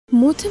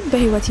ሞትን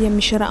በህይወት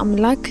የሚሽር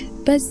አምላክ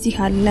በዚህ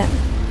አለ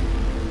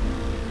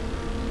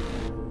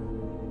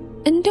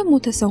እንደ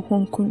ሞተ ሰው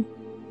ሆንኩኝ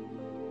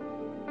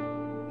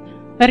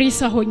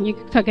ሬሳ ሆኜ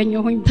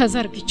ተገኘሁኝ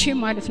ተዘርግቼ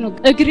ማለት ነው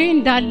እግሬ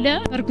እንዳለ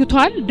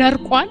እርግቷል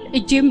ደርቋል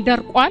እጄም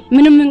ደርቋል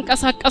ምንም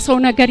እንቀሳቀሰው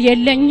ነገር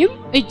የለኝም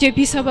እጄ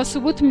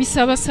ቢሰበስቡት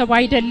የሚሰበሰብ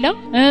አይደለም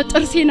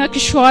ጥርሴ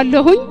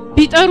ነክሼዋለሁኝ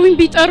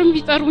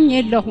ቢጠሩኝ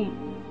የለሁም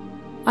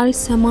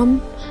አልሰማም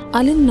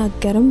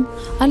አልናገርም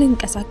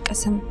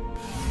አልንቀሳቀስም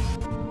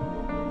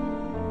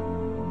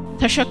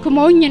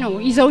ተሸክመውኝ ነው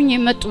ይዘውኝ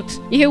የመጡት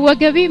ይሄ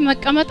ወገቤ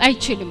መቀመጥ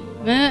አይችልም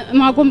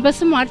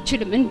ማጎንበስም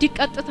አልችልም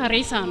እንዲቀጥታ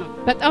ሬሳ ነው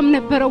በጣም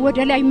ነበር ወደ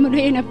ላይ ምሎ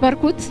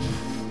የነበርኩት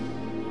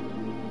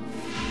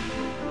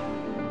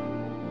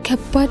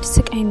ከባድ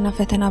ስቃይና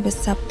ፈተና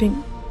በዛብኝ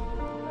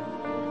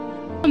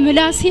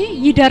ምላሴ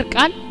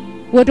ይደርቃል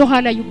ወደ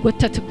ኋላ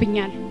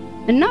ይጎተትብኛል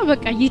እና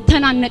በቃ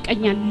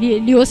ይተናነቀኛል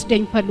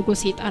ሊወስደኝ ፈልጎ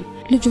ሰይጣን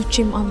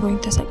ልጆቼም አምሮኝ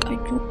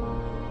ተሰቃዩ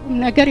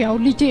ነገር ያው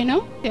ልጄ ነው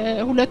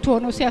ሁለት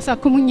ሆኖ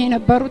ሲያሳክሙኝ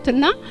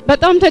የነበሩትና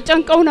በጣም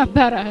ተጨንቀው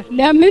ነበር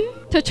ለምን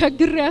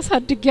ተቸግሬ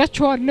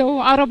ያሳድጋቸዋለሁ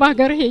አረብ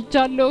ሀገር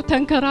ሄጃለሁ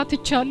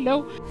ተንከራትቻለሁ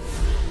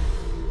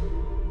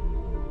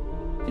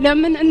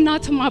ለምን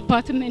እናትም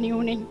አባትም እኔ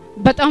ሆነኝ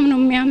በጣም ነው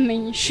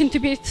የሚያመኝ ሽንት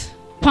ቤት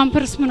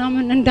ፓምፐርስ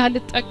ምናምን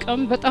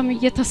እንዳልጠቀም በጣም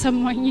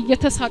እየተሰማኝ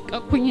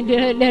እየተሳቀቅኩኝ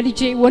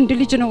ለልጄ ወንድ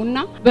ልጅ ነውና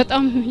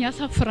በጣም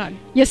ያሳፍራል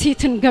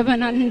የሴትን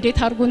ገበናን እንዴት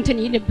አርጎ እንትን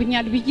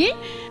ይልብኛል ብዬ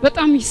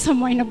በጣም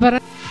ይሰማኝ ነበር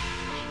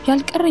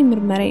ያልቀረኝ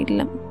ምርመራ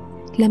የለም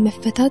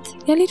ለመፈታት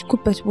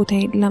ያልሄድኩበት ቦታ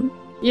የለም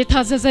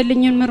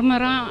የታዘዘልኝን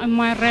ምርመራ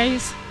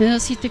ማይራይስ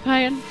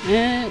ሲቲካል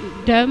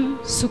ደም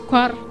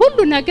ስኳር ሁሉ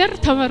ነገር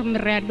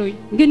ተመርምሬያለሁኝ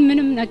ግን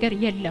ምንም ነገር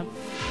የለም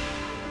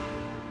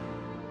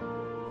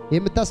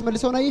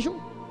የምታስመልሰው ናይሽው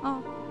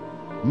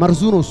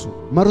መርዙ ነው እሱ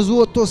መርዙ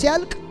ወጥቶ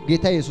ሲያልቅ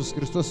ጌታ ኢየሱስ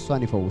ክርስቶስ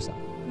እሷን ይፈውሳል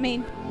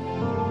አሜን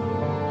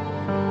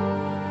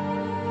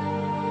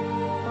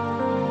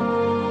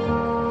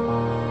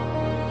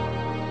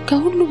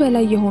ከሁሉ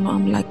በላይ የሆነው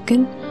አምላክ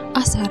ግን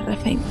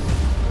አሳረፈኝ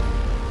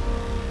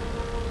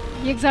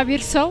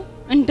የእግዚአብሔር ሰው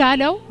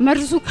እንዳለው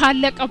መርዙ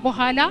ካለቀ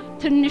በኋላ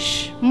ትንሽ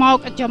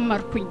ማወቅ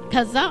ጀመርኩኝ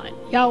ከዛ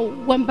ያው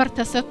ወንበር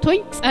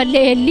ተሰጥቶኝ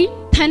ጸለየልኝ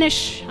ተነሽ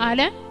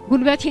አለ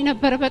ጉልበቴ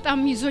ነበር በጣም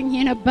ይዞኝ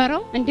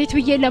የነበረው እንዴት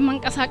ብዬ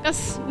ለማንቀሳቀስ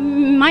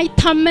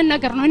ማይታመን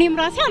ነገር ነው እኔም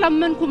ራሴ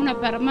አላመንኩም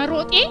ነበር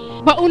መሮጤ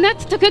በእውነት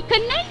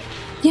ትክክል ነኝ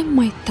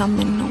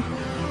የማይታመን ነው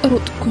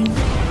ሮጥኩኝ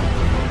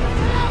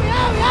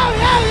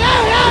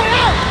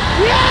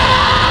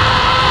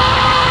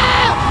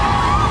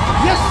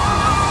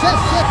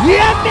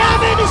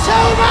የሚያምን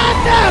ሰው ማን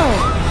ነው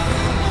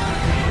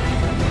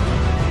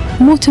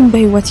ሞትን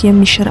በህይወት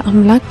የሚሽር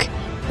አምላክ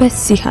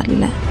በዚህ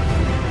አለ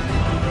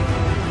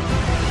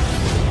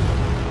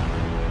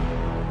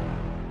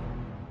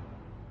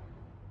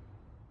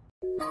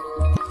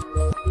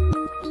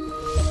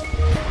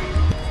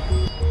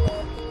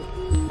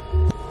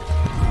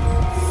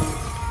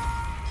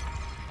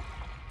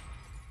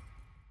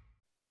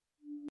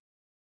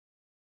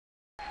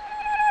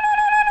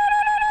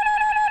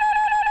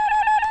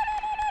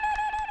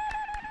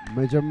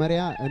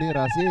መጀመሪያ እኔ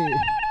ራሴ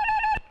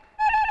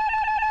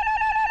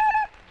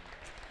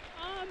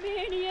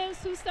አሜን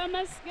ኢየሱስ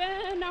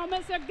ተመስገን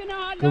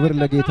አመሰግናለሁ ክብር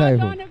ለጌታ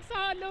ይሁን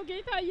ነክሳለሁ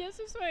ጌታ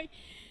ኢየሱስ ሆይ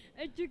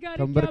እጅጋር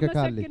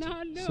ተንበርከካለች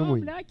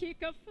ስሙኝ ላኪ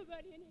ከፍ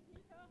በለኝ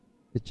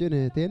እቺን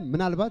እህቴን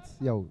ምናልባት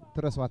ያው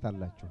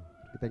ትረሷታላችሁ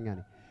እርግጠኛ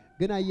ነኝ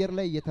ግን አየር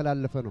ላይ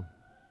እየተላለፈ ነው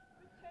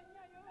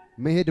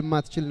መሄድ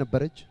ማትችል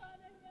ነበረች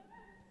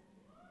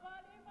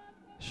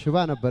ሽባ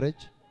ነበረች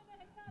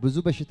ብዙ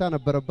በሽታ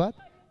ነበረባት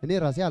እኔ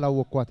ራሴ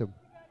አላወቅኳትም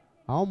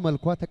አሁን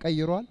መልኳ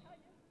ተቀይሯል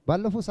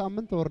ባለፈው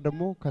ሳምንት ወር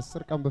ደግሞ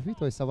ከ10 ቀን በፊት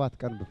ወይ 7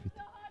 ቀን በፊት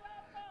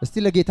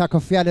እስቲ ለጌታ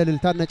ከፍ ያለ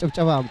እልልታና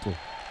ጭብጨባ አምጡ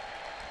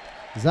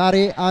ዛሬ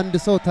አንድ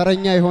ሰው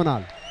ተረኛ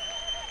ይሆናል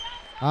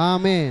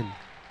አሜን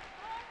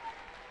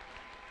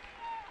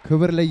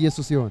ክብር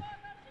ለኢየሱስ ይሁን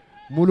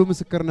ሙሉ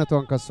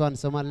ምስክርነቷን ከሷን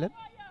እንሰማለን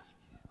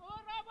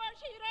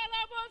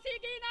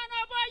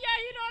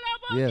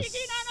yes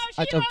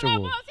አጨብጭቡ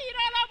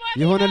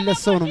የሆነለት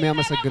ሰው ነው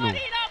የሚያመሰግነው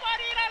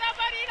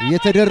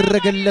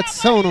የተደረገለት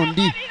ሰው ነው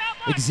እንዲ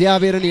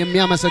እግዚአብሔርን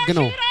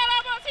የሚያመሰግነው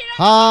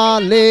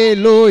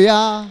ሃሌሉያ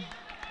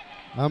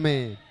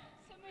አሜን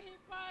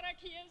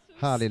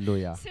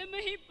ሃሌሉያ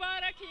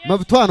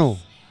መብቷ ነው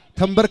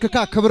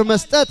ተንበርክካ ክብር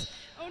መስጠት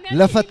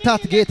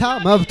ለፈታት ጌታ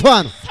መብቷ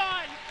ነው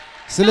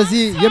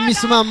ስለዚህ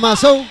የሚስማማ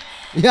ሰው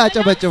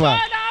ያጨበጭባል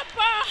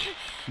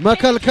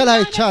መከልከል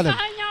አይቻልም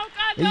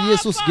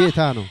ኢየሱስ ጌታ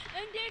ነው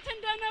እንዴት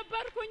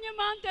እንደነበርኩኝ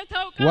ማንተ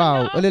ታውቃለህ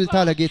ዋው እልልታ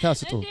ለጌታ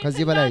ስጡ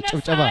ከዚህ በላይ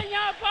ጭብጨባ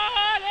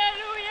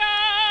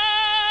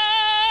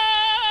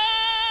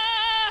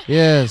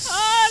Yes.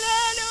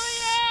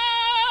 Hallelujah.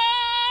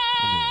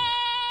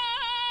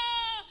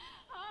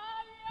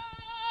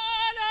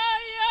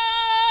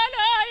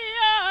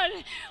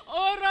 Hallelujah.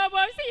 Oh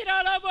Rabashira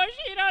la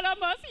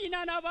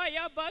masina na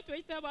baya bato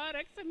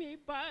itabarak smi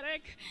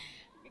barak.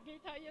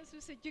 ጌታ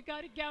ኢየሱስ እጅግ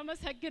አርጌ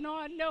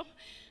አመሰግናለሁ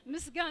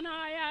ምስጋና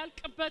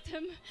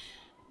ያልቅበትም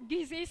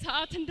ጊዜ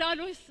ሰዓት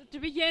እንዳልወስድ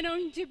ብዬ ነው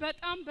እንጂ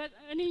በጣም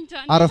እኔ እንጃ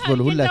አረፍ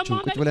በሉ ሁላችሁ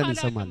ቁጭ ብለን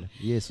እንሰማለን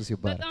ኢየሱስ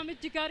ይባረክ በጣም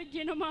እጅግ አድርጌ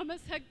ነው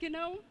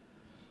ማመሰግነው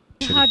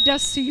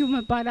ሀዳስ ስዩም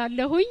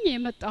እባላለሁኝ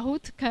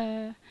የመጣሁት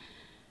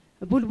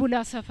ከቡልቡላ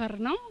ሰፈር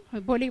ነው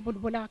ቦሌ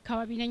ቡልቡላ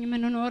አካባቢ ነኝ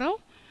የምንኖረው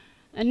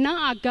እና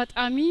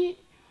አጋጣሚ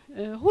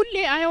ሁሌ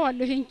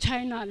አየዋለሁ ይሄን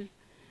ቻናል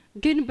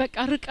ግን በቃ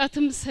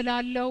ርቀትም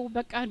ስላለው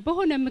በቃ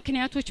በሆነ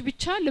ምክንያቶች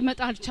ብቻ ልመጣ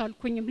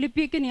አልቻልኩኝም ልቤ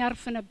ግን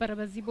ያርፍ ነበር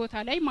በዚህ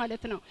ቦታ ላይ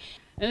ማለት ነው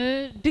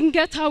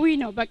ድንገታዊ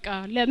ነው በቃ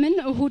ለምን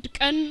እሁድ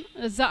ቀን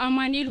እዛ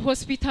አማኑኤል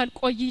ሆስፒታል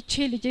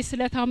ቆይቼ ልጄ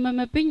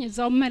ስለታመመብኝ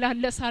እዛው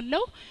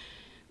መላለሳለሁ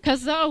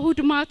ከዛ እሁድ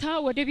ማታ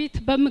ወደ ቤት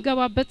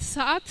በመገባበት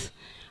ሰዓት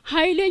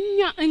ኃይለኛ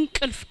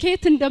እንቅልፍ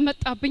ከየት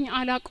እንደመጣብኝ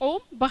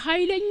አላቀውም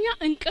በኃይለኛ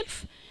እንቅልፍ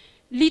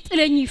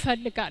ሊጥለኝ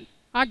ይፈልጋል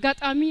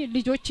አጋጣሚ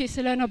ልጆቼ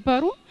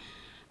ስለነበሩ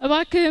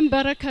እባክህን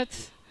በረከት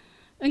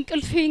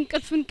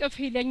እንቅልፍ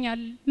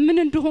ይለኛል ምን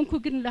እንደሆንኩ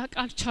ግን ላቅ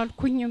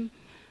አልቻልኩኝም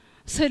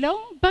ስለው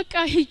በቃ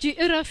ሂጂ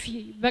እረፊ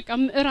በቃ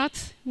እራት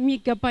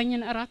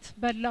የሚገባኝን እራት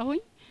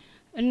በላሁኝ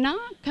እና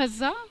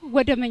ከዛ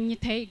ወደ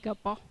መኝታዬ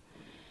ገባሁ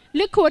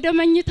ልክ ወደ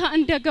መኝታ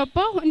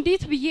እንደገባሁ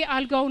እንዴት ብዬ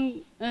አልጋውን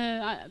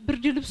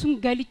ብርድ ልብሱን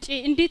ገልጬ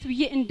እንዴት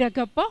ብዬ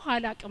እንደገባሁ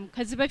አላቅም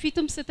ከዚህ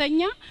በፊትም ስተኛ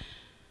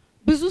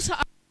ብዙ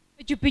ሰዓት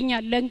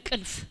እጅብኛል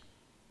ለእንቅልፍ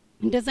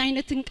እንደዛ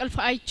አይነት እንቅልፍ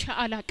አይቼ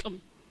አላቅም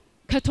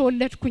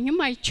ከተወለድኩኝም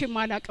አይቼም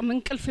አላቅም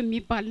እንቅልፍ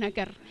የሚባል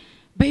ነገር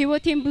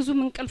በህይወቴም ብዙ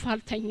እንቅልፍ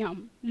አልተኛም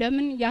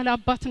ለምን ያለ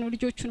አባት ነው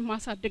ልጆቹን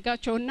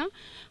ማሳደጋቸውና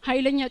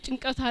ኃይለኛ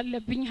ጭንቀት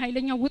አለብኝ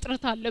ኃይለኛ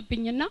ውጥረት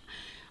አለብኝና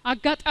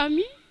አጋጣሚ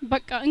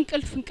በቃ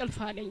እንቅልፍ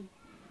አለኝ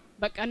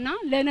በቃና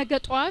ለነገ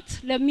ጧት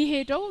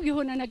ለሚሄደው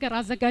የሆነ ነገር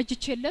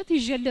አዘጋጅቼለት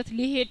ይዤለት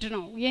ሊሄድ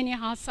ነው የኔ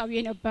ሐሳብ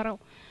የነበረው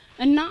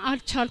እና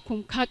አልቻልኩም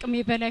ካቅሜ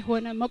በላይ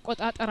ሆነ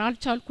መቆጣጠር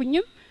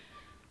አልቻልኩኝም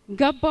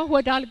ገባሁ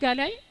ወደ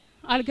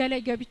አልጋ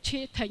ላይ ገብቼ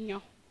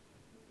ተኛሁ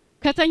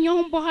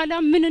ከተኛሁም በኋላ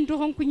ምን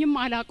እንደሆንኩኝም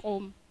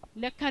አላቀውም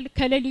ለካል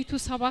ከሌሊቱ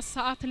 7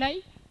 ሰዓት ላይ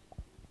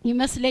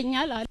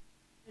ይመስለኛል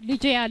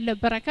ልጄ ያለ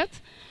በረከት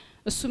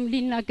እሱም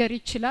ሊናገር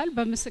ይችላል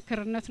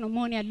በምስክርነት ነው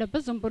መሆን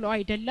ያለበት ዝም ብሎ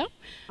አይደለም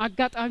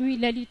አጋጣሚ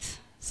ሌሊት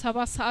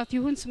 7 ሰዓት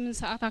ይሁን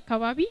 8 ሰዓት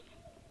አካባቢ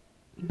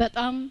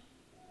በጣም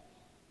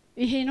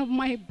ይሄ ነው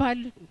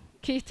ማይባል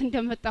ከየት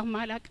እንደመጣ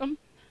ማላቅም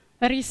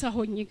ሬሳ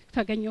ሆኜ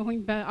ተገኘሁኝ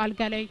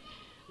በአልጋ ላይ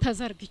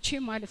ተዘርግቼ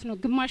ማለት ነው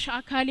ግማሽ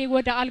አካሌ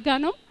ወደ አልጋ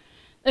ነው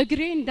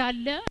እግሬ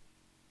እንዳለ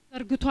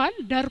ተርግቷል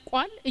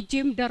ደርቋል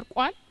እጄም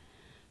ደርቋል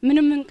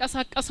ምንም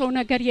እንቀሳቀሰው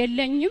ነገር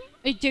የለኝም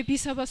እጄ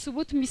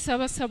ቢሰበስቡት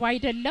የሚሰበሰብ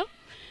አይደለም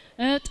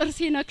ጥርሴ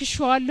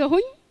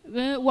ነክሽዋለሁኝ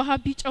ውሃ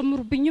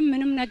ቢጨምሩብኝም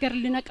ምንም ነገር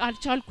ልነቅ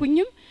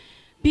አልቻልኩኝም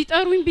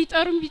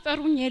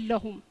ቢጠሩኝ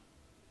የለሁም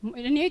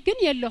እኔ ግን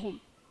የለሁም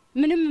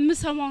ምንም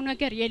ምሰማው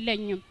ነገር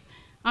የለኝም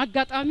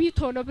አጋጣሚ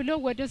ቶሎ ብለው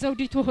ወደ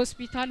ዘውዲቱ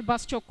ሆስፒታል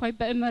ባስቸኳይ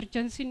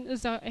በኤመርጀንሲ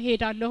እዛ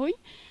ሄዳለሁኝ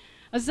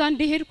እዛ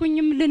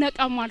እንደሄድኩኝም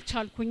ልነቃም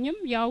አልቻልኩኝም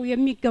ያው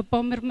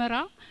የሚገባው ምርመራ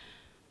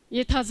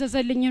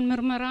የታዘዘልኝን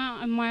ምርመራ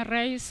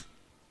ማይራይስ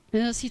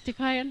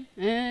ሲቲካን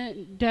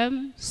ደም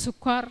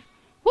ስኳር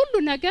ሁሉ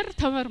ነገር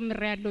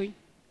ተመርምሬያለሁኝ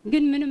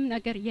ግን ምንም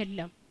ነገር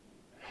የለም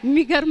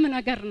የሚገርም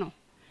ነገር ነው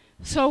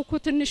ሰውኩ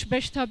ትንሽ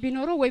በሽታ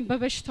ቢኖረው ወይም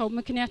በበሽታው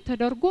ምክንያት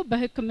ተደርጎ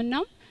በህክምና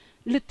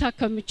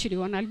ልታከም ይችላል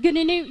ይሆናል ግን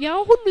እኔ ያው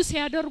ሁሉ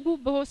ሲያደርጉ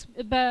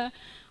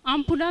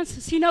በአምቡላንስ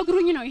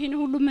ሲነግሩኝ ነው ይሄን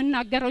ሁሉ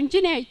መናገረው እንጂ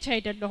እኔ አይቼ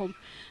አይደለሁም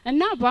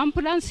እና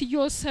በአምቡላንስ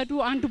እየወሰዱ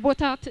አንድ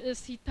ቦታ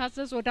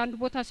ሲታዘዝ ወደ አንድ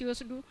ቦታ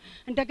ሲወስዱ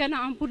እንደገና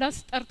አምቡላንስ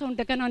ጠርተው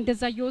እንደገና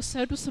እንደዛ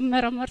እየወሰዱ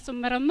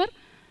ስመረመር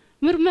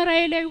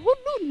ምርመራዬ ላይ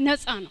ሁሉ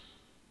ነፃ ነው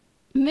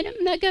ምንም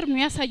ነገር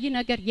የሚያሳይ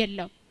ነገር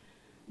የለም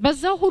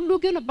በዛው ሁሉ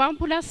ግን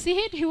በአምቡላንስ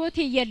ሲሄድ ህይወቴ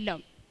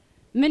የለም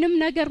ምንም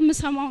ነገር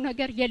ምሰማው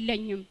ነገር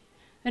የለኝም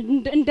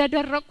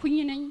እንደደረኩኝ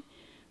ነኝ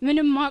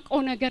ምንም ማቀው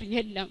ነገር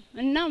የለም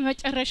እና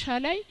መጨረሻ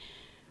ላይ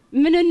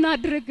ምን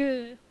እናድርግ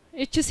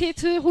እቺ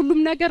ሴት ሁሉም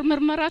ነገር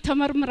ምርመራ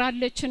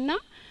ተመርምራለችና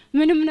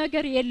ምንም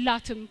ነገር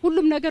የላትም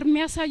ሁሉም ነገር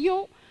የሚያሳየው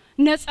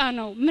ነፃ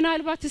ነው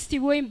ምናልባት እስቲ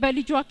ወይም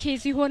በልጇ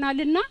ኬዝ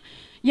ይሆናልና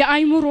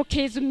የአይምሮ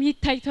ኬዝም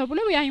ይታይ ተብሎ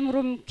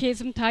የአይምሮም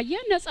ኬዝም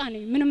ታየ ነፃ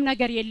ነኝ ምንም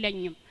ነገር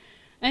የለኝም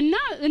እና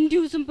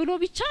እንዲው ዝም ብሎ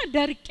ብቻ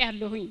ደርቅ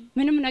ያለሁኝ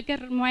ምንም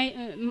ነገር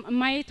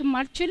ማየትም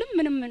አልችልም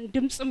ምንም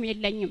ድምጽም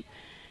የለኝም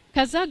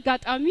ከዛ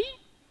አጋጣሚ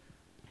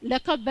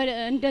ለከበ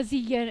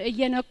እንደዚህ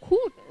እየነኩ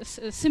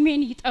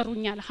ስሜን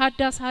ይጠሩኛል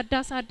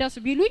ሀዳስ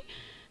ቢሉኝ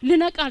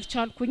ልነቃ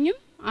አልቻልኩኝም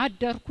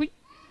አደርኩኝ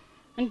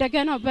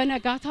እንደገና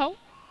በነጋታው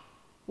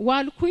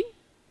ዋልኩኝ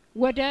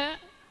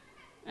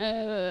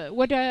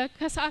ወደ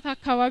ከሰዓት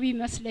አካባቢ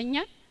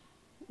መስለኛል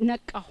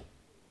ነቃሁ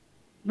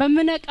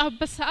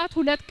በመነቃበት ሰዓት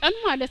 2 ቀን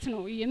ማለት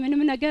ነው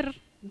ምንም ነገር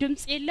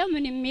ድምጽ የለም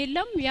ምንም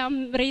የለም ያም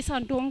ሬሳ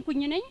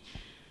እንደሆንኩኝ ነኝ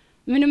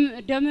ምንም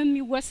ደምም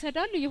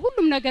ይወሰዳል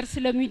የሁሉም ነገር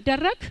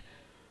ስለሚደረግ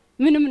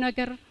ምንም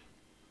ነገር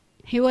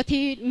ህይወቴ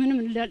ምንም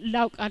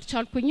ላውቅ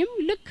አልቻልኩኝም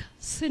ልክ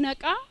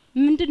ስነቃ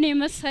ምንድነው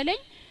መሰለኝ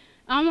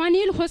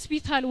አማኑኤል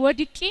ሆስፒታል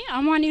ወድቄ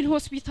አማኑኤል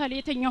ሆስፒታል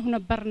የተኛሁ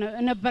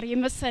ነበር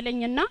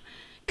የመሰለኝና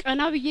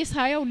ቀና ብዬ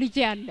ሳያው ልጄ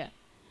አለ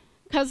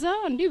ከዛ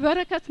እንዲ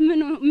በረከት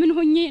ምን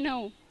ሆኜ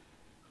ነው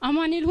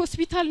አማኑኤል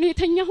ሆስፒታል ነው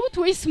የተኛሁት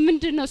ወይስ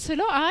ምንድነው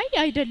ስለው አይ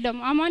አይደለም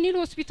አማኑኤል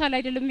ሆስፒታል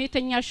አይደለም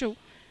የተኛሽው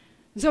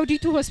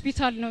ዘውዲቱ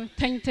ሆስፒታል ነው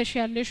ተኝተሽ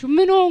ያለሽው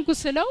ምን ሆንኩ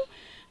ስለው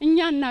እኛ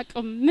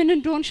እናቀም ምን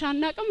እንደሆንሽ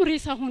አናቀም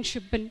ሬሳ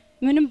ሆንሽብን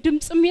ምንም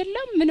ድምጽም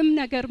የለም ምንም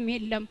ነገርም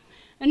የለም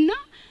እና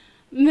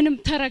ምንም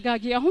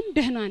ተረጋጊ አሁን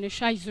ደህና ነሽ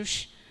አይዞሽ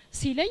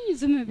ሲለኝ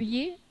ዝም ብዬ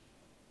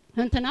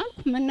እንተናልኩ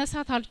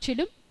መነሳት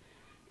አልችልም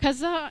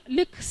ከዛ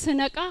ልክ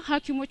ስነቃ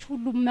ሐኪሞች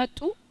ሁሉ መጡ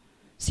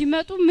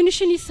ሲመጡ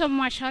ምንሽን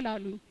ይሰማሻል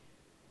አሉኝ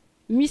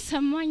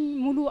ሚሰማኝ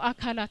ሙሉ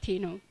አካላቴ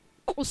ነው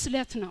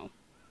ቁስለት ነው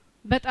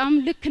በጣም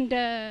ልክ እንደ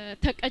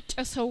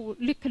ተቀጨሰው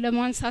ልክ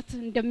ለማንሳት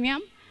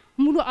እንደሚያም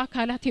ሙሉ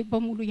አካላቴ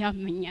በሙሉ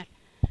ያመኛል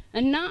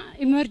እና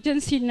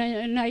ኢመርጀንሲ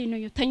ላይ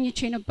ነው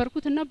ተኝቼ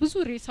ነበርኩትና ብዙ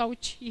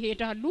ሬሳዎች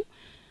ይሄዳሉ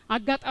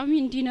አጋጣሚ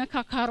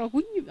እንዲነካ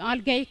ካረጉኝ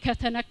አልጋዬ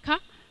ከተነካ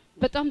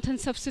በጣም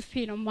ተንሰፍስፌ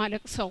ነው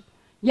ማለቅሰው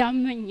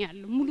ያመኛል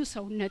ሙሉ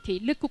ሰውነቴ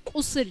ልክ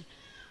ቁስል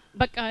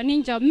በቃ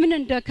እንጃ ምን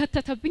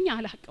እንደከተተብኝ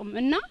አላቅም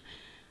እና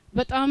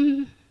በጣም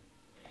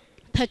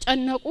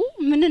ተጨነቁ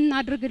ምን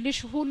እናድርግልሽ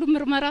ሁሉ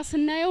ምርመራ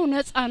ስናየው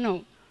ነፃ ነው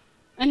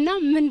እና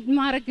ምን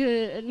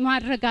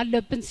ማድረግ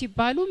አለብን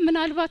ሲባሉ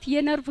ምናልባት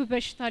የነርቭ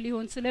በሽታ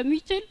ሊሆን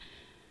ስለሚችል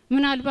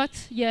ምናልባት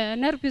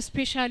የነርቭ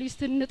ስፔሻሊስት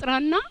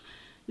እንጥራና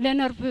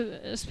ለነርቭ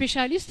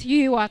ስፔሻሊስት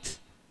ይዋት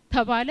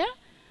ተባለ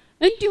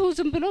እንዲሁ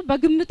ዝም ብሎ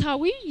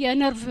በግምታዊ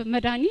የነርቭ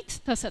መድኃኒት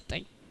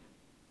ተሰጠኝ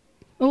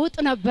እውጥ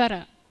ነበረ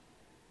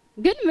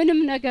ግን ምንም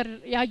ነገር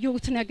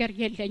ያየሁት ነገር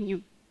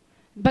የለኝም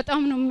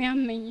በጣም ነው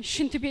የሚያመኝ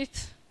ሽንት ቤት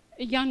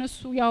እያነሱ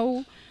ያው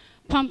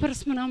ፓምፐርስ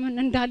ምናምን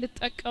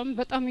እንዳልጠቀም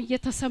በጣም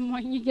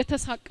እየተሰማኝ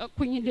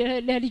እየተሳቀቅኩኝ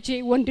ለልጄ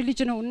ወንድ ልጅ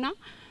ነውና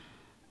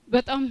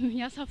በጣም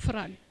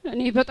ያሳፍራል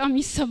እኔ በጣም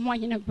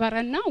ይሰማኝ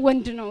ነበርና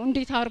ወንድ ነው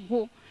እንዴት አርጎ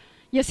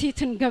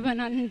የሴትን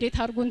ገበናን እንዴት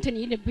አርጎ እንትን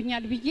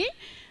ይልብኛል ብዬ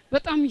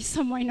በጣም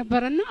ይሰማኝ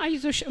ነበርና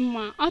አይዞሽ እማ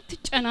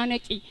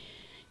አትጨናነቂ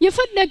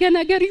የፈለገ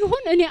ነገር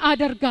ይሁን እኔ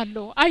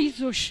አደርጋለሁ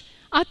አይዞሽ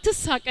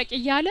አትሳቀቂ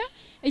ያለ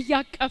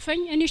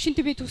እያቀፈኝ እኔ ሽንት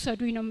ቤት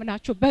ወሰዱኝ ነው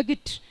የምላቸው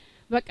በግድ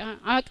በቃ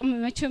አቅም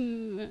መቼም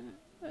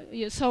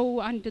የሰው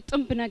አንድ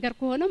ጥምብ ነገር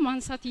ከሆነ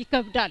ማንሳት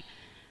ይከብዳል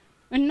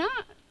እና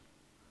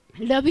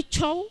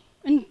ለብቻው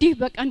እንዲህ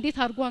በቃ እንዴት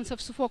አርጎ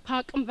አንሰፍስፎ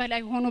ካቅም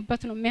በላይ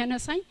ሆኖበት ነው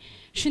የሚያነሳኝ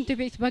ሽንት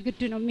ቤት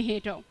በግድ ነው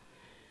የሚሄደው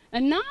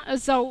እና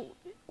እዛው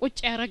ቁጭ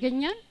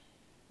ያረገኛል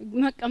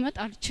መቀመጥ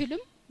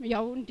አልችልም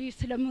ያው እንዲህ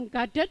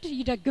ስለምንጋደድ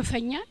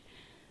ይደግፈኛል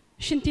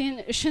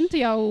ሽንት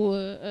ያው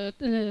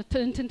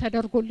እንትን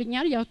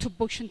ተደርጎልኛል ያው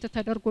ቱቦ ሽንት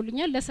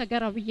ተደርጎልኛል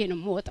ለሰገራ ብዬ ነው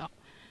የምወጣው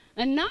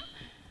እና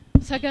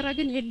ሰገራ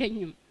ግን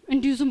የለኝም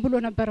እንዲሁ ዝም ብሎ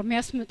ነበር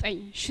የሚያስምጠኝ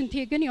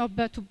ሽንቴ ግን ያው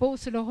በቱቦ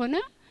ስለሆነ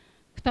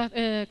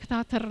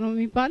ከታተር ነው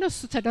የሚባለው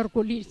እሱ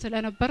ተደርጎልኝ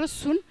ስለነበር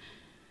እሱን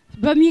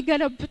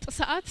በሚገለብጥ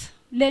ሰዓት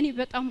ለኔ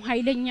በጣም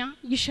ኃይለኛ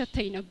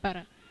ይሸተኝ ነበር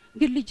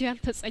ግን ልጅ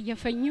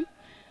ያልተጸየፈኝም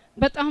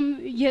በጣም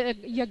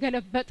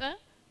የገለበጠ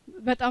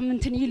በጣም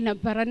እንትን ይል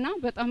ነበርና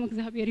በጣም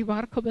እግዚአብሔር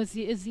ይባርከው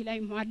በዚህ እዚህ ላይ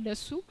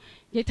ማለሱ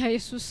ጌታ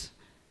ኢየሱስ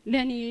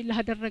ለኔ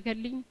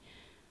ላደረገልኝ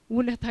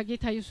ውለታ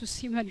ጌታ ኢየሱስ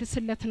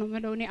ሲመልስለት ነው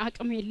ማለት ነው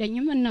አቅም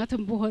የለኝም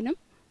እናትም በሆነም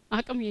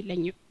አቅም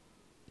የለኝም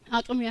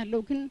አቅም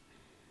ያለው ግን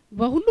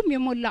በሁሉም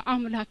የሞላ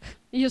አምላክ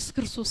ኢየሱስ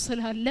ክርስቶስ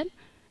ስላለን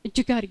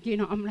እጅግ አርጌ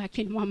ነው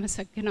አምላኬን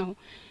ማመሰግነው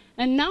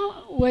እና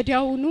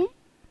ወዲያውኑ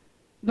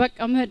በቃ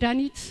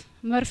መድኃኒት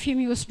መርፌም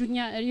ይወስዱኛ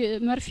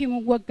መርፌም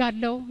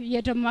ወጋለው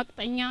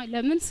የደማቅጠኛ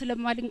ለምን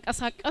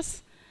ስለማልንቀሳቀስ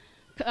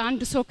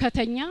አንድ ሰው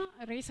ከተኛ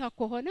ሬሳ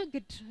ከሆነ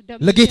ግድ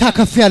ደም ለጌታ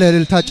ከፍ ያለ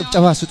እልልታ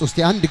ጭብጨባ ስጥ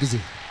እስቲ አንድ ጊዜ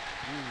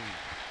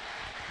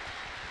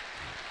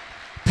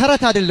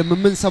ተረት አይደለም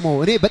ምን ሰማው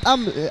እኔ በጣም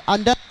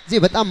አንድ ጊዜ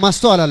በጣም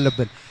ማስተዋል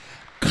አለብን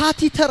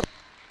ካቲተር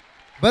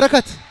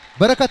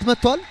በረከት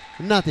መጥቷል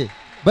እናቴ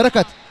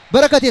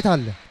በረከት የት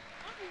አለ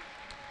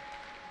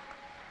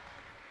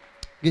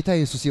ጌታ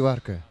ኢየሱስ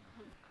ይባርክ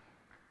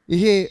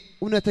ይሄ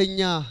እውነተኛ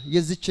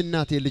የዚች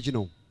እናቴ ልጅ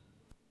ነው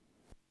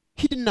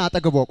ሂድና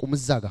አጠገቧ ቁም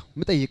እዛ ጋር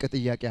መጠየቅ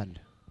ጥያቄ አለ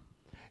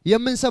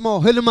የምንሰማው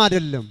ህልም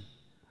አይደለም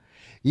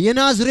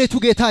የናዝሬቱ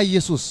ጌታ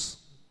ኢየሱስ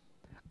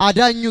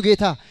አዳኙ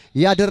ጌታ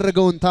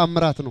ያደረገውን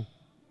ታምራት ነው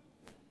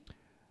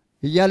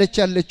እያለች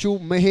ያለችው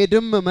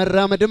መሄድም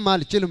መራመድም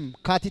አልችልም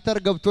ካቲተር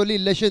ገብቶልኝ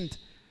ለሽንት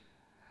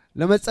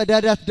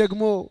ለመጸዳዳት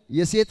ደግሞ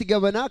የሴት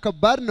ገበና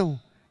ከባድ ነው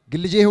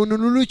ግን ልጄ ይሁን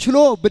ሁሉ ችሎ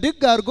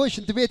ብድግ አርጎ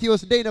ሽንት ቤት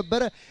ይወስደኝ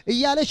ነበር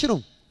እያለች ነው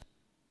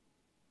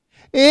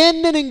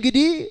ይሄንን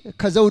እንግዲህ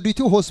ከዘውዲቱ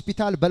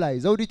ሆስፒታል በላይ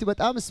ዘውዲቱ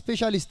በጣም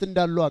ስፔሻሊስት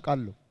እንዳሉ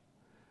አቃለሁ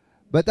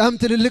በጣም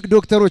ትልልቅ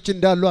ዶክተሮች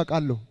እንዳሉ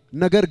አቃለሁ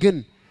ነገር ግን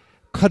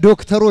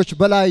ከዶክተሮች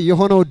በላይ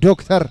የሆነው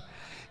ዶክተር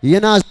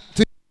የናዝሬቱ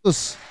ኢየሱስ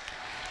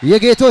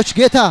የጌቶች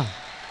ጌታ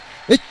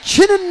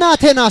እችን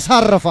እናቴን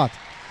አሳረፋት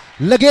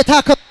ለጌታ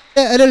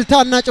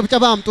እልልታና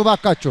ጭብጨባ አምጡ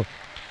ባካችሁ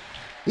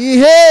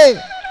ይሄ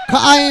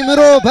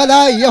ከአይምሮ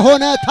በላይ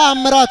የሆነ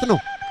ታምራት ነው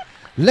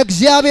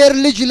ለእግዚአብሔር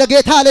ልጅ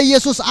ለጌታ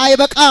ለኢየሱስ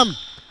አይበቃም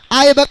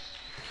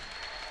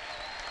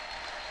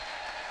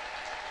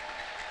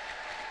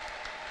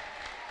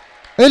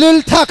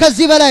እልልታ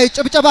ከዚህ በላይ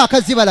ጭብጨባ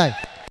ከዚህ በላይ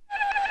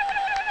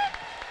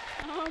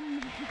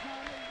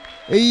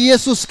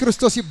ኢየሱስ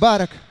ክርስቶስ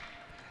ይባረክ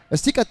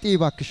እስቲ ቀጥይ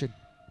ባክሽን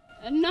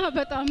እና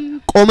በጣም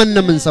ቆመን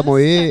ምን ሰማው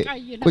ይሄ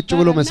ቁጭ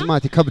ብሎ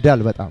መስማት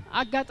ይከብዳል በጣም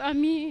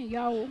አጋጣሚ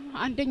ያው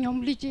አንደኛውም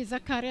ልጅ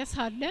ዘካሪያስ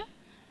አለ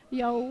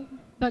ያው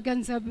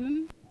በገንዘብም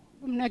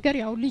ነገር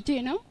ያው ልጄ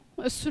ነው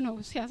እሱ ነው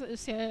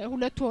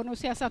ሁለት ሆኖ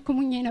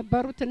ሲያሳክሙኝ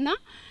የነበሩትና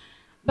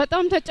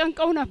በጣም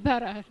ተጨንቀው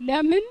ነበር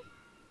ለምን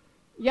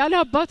ያለ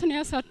አባት ነው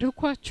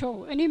ያሳደግኳቸው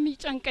እኔም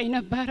ይጨንቀኝ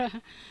ነበር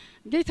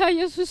ጌታ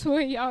ኢየሱስ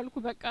ሆይ አልኩ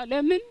በቃ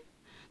ለምን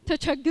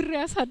ተቸግሬ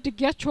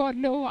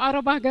ያሳድግያቸዋለሁ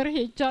አረብ ሀገር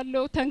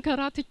ሄጃለሁ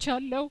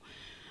ተንከራትቻለሁ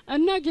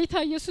እና ጌታ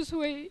ኢየሱስ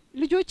ሆይ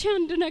ልጆቼ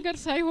አንድ ነገር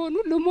ሳይሆኑ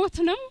ልሞት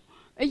ነው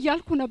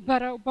እያልኩ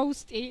ነበር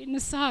በውስጤ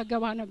ንስሐ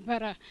ገባ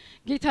ነበር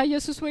ጌታ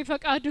ኢየሱስ ሆይ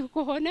ፈቃድህ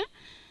ከሆነ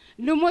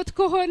ልሞት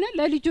ከሆነ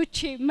ለልጆቼ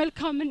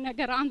መልካም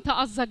ነገር አንተ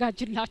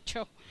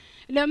አዘጋጅላቸው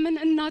ለምን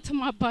እናትም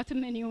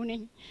አባትም እኔው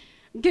ነኝ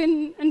ግን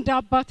እንደ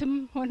አባትም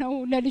ሆነው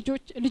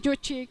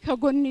ለልጆቼ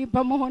ከጎኔ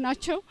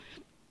በመሆናቸው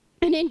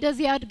እኔ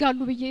እንደዚህ ያድጋሉ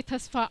ብዬ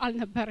ተስፋ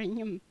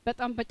አልነበረኝም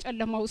በጣም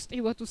በጨለማ ውስጥ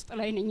ህይወት ውስጥ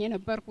ላይ ነኝ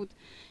የነበርኩት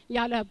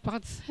ያለ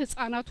አባት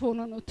ህፃናት ሆኖ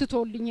ነው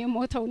ትቶልኝ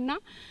የሞተውና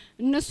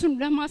እነሱን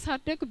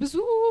ለማሳደግ ብዙ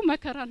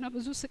መከራና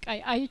ብዙ ስቃይ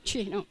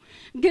አይቼ ነው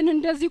ግን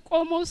እንደዚህ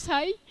ቆመው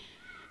ሳይ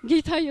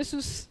ጌታ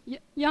ኢየሱስ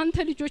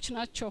ያንተ ልጆች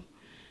ናቸው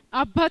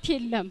አባት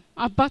የለም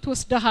አባት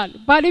ወስደሃል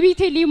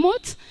ባለቤቴ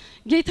ሊሞት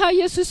ጌታ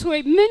ኢየሱስ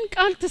ሆይ ምን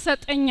ቃል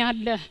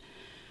ትሰጠኛለህ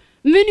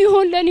ምን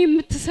ይሆን ለኔ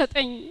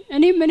የምትሰጠኝ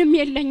እኔ ምንም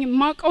የለኝም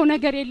ማቀው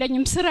ነገር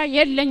የለኝም ስራ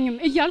የለኝም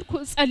እያልኩ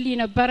ጸልይ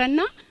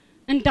ነበርና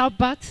እንደ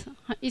አባት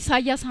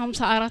ኢሳይያስ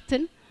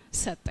 54ን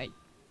ሰጠኝ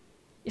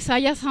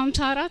ኢሳይያስ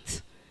 54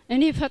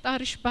 እኔ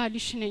ፈጣሪሽ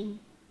ባልሽ ነኝ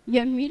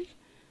የሚል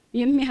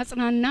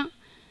የሚያጽናና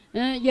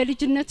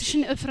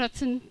የልጅነትሽን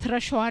እፍረትን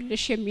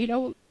ትረሻዋለሽ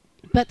የሚለው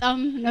በጣም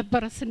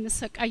ነበር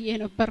ስንሰቃይ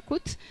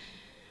የነበርኩት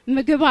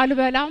ምግብ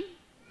አልበላም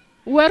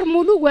ወር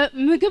ሙሉ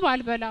ምግብ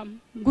አልበላም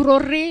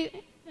ጉሮሬ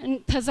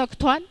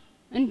ተዘግቷል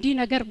እንዲ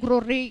ነገር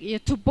ጉሮሬ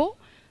የቱቦ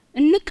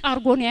እንቅ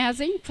አርጎ ነው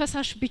ያዘኝ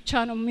ፈሳሽ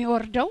ብቻ ነው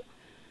የሚወርደው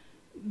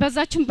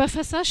በዛችን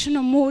በፈሳሽ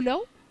ነው ሞለው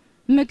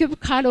ምግብ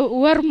ካለ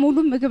ወር ሙሉ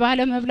ምግብ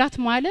አለ መብላት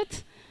ማለት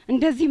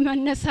እንደዚህ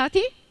መነሳቴ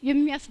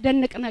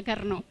የሚያስደንቅ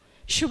ነገር ነው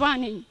ሽባ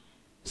ነኝ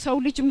ሰው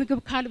ልጅ ምግብ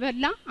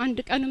ካልበላ አንድ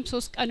ቀንም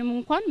 3 ቀንም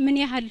እንኳን ምን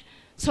ያህል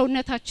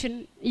ሰውነታችን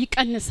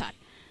ይቀንሳል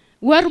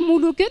ወር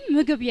ሙሉ ግን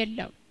ምግብ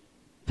የለም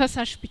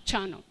ፈሳሽ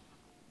ብቻ ነው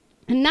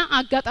እና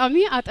አጋጣሚ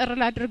አጠር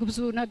ላድርግ ብዙ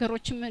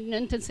ነገሮች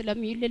እንትን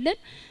ስለሚይልልን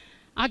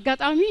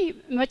አጋጣሚ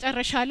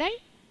መጨረሻ ላይ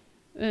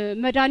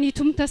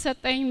መድኃኒቱም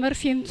ተሰጠኝ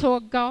መርፌም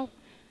ተወጋው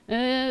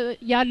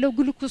ያለው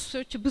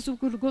ግሉኮሶች ብዙ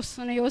ግሉኮስ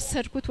ነው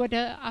የወሰድኩት ወደ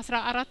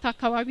 14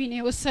 አካባቢ ነው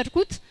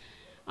የወሰድኩት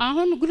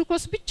አሁን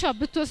ግሉኮስ ብቻ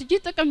ብትወስጂ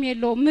ጥቅም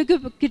የለው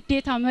ምግብ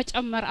ግዴታ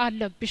መጨመር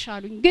አለብሽ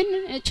አሉኝ ግን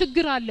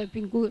ችግር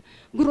አለብኝ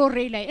ጉሮሬ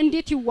ላይ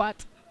እንዴት ይዋጥ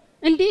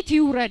እንዴት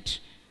ይውረድ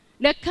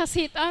ለካ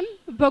ሰይጣን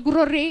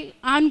በጉሮሬ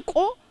አንቆ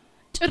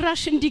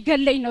ጭራሽ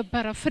እንዲገለኝ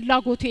ነበር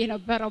ፍላጎቱ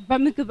የነበረው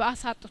በምግብ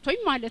አሳጥቶኝ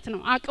ማለት ነው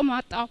አቅም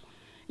አጣው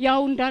ያው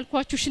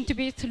እንዳልኳችሁ ሽንት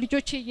ቤት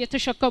ልጆቼ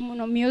እየተሸከሙ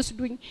ነው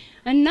የሚወስዱኝ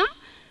እና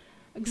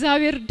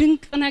እግዚአብሔር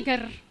ድንቅ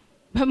ነገር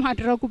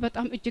በማድረጉ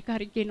በጣም እጅግ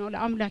አርጌ ነው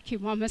ለአምላኬ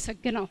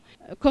ማመሰግነው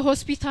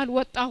ከሆስፒታል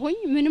ወጣሁኝ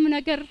ምንም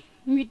ነገር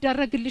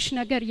የሚደረግልሽ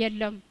ነገር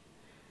የለም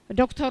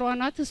ዶክተሯ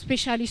ናት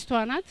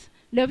ስፔሻሊስቷ ናት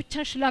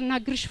ለብቻሽ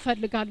ላናግርሽ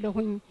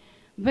ፈልጋለሁኝ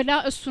ብላ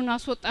እሱን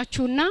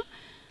አስወጣችውና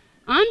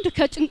አንድ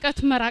ከጭንቀት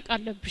መራቅ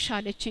አለብሽ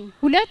አለችኝ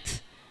ሁለት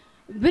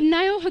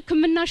ብናየው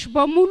ህክምናሽ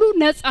በሙሉ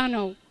ነፃ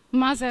ነው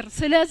ማዘር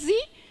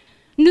ስለዚህ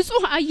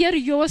ንጹህ አየር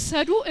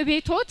እየወሰዱ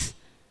እቤቶት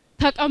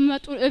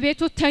ተቀመጡ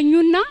እቤቶት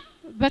ተኙና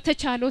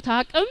በተቻለው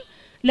ታቅም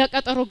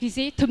ለቀጠሮ ጊዜ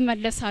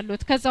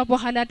ትመለሳሉት ከዛ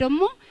በኋላ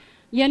ደግሞ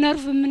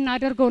የነርቭ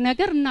ምናደርገው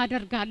ነገር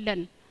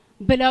እናደርጋለን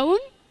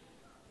ብለውን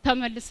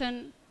ተመልሰን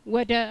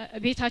ወደ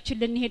ቤታችን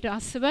ልንሄድ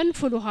አስበን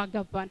ፍሉሃ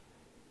ገባን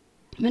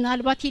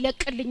ምናልባት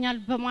ይለቅልኛል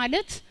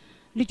በማለት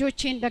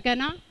ልጆቼ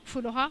እንደገና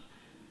ፍሉሃ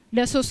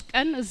ለ3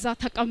 ቀን እዛ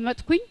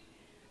ተቀመጥኩኝ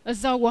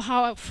እዛ ውሃ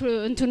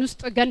እንትን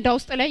ውስጥ ገንዳ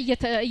ውስጥ ላይ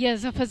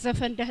እየዘፈዘፈ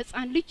እንደ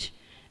ህፃን ልጅ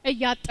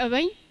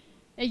እያጠበኝ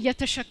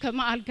እየተሸከመ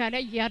አልጋ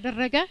ላይ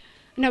ያደረገ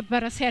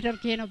ነበር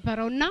ሲያደርግ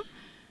የነበረውና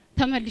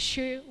ተመልሼ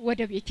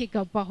ወደ ቤቴ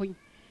ገባሁኝ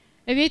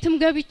እቤትም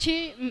ገብቼ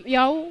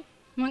ያው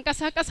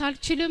መንቀሳቀስ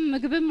አልችልም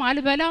ምግብም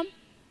አልበላም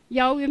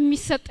ያው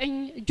የሚሰጠኝ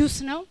ጁስ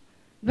ነው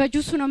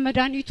በጁሱ ነው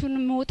መድኃኒቱን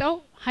መውጣው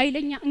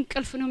ኃይለኛ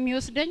እንቅልፍ ነው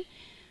የሚወስደኝ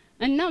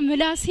እና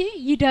ምላሴ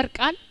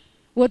ይደርቃል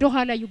ወደ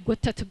ኋላ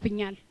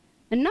ይጎተትብኛል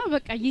እና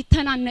በቃ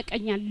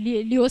ይተናነቀኛል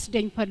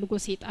ሊወስደኝ ፈልጎ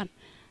ሰይጣን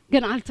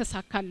ግን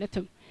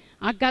አልተሳካለትም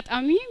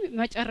አጋጣሚ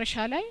መጨረሻ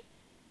ላይ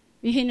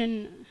ይሄንን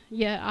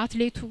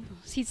የአትሌቱ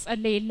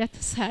ሲጸለይለት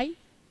ሳይ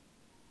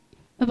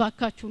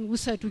እባካችሁን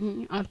ውሰዱኝ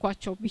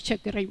አልኳቸው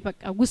ቢቸግረኝ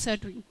በቃ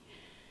ውሰዱኝ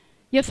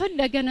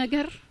የፈለገ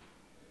ነገር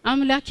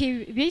አምላኬ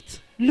ቤት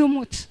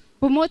ልሙት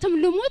በሞትም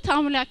ልሙት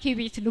አምላኬ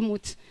ቤት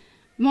ልሙት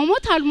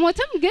መሞት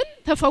አልሞትም ግን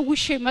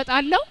ተፈውሼ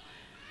መጣለው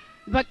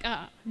በቃ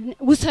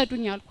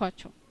ውሰዱኝ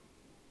አልኳቸው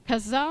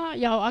ከዛ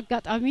ያው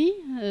አጋጣሚ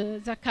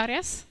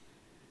ዘካሪያስ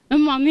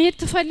እማ መሄድ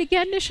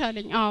ትፈልጊያለሽ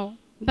አለኝ አዎ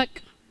በቃ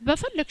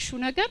በፈለክሽው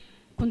ነገር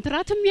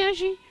ኮንትራትም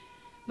ያዢ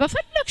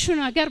በፈለግሽው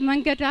ነገር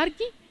መንገድ አርጊ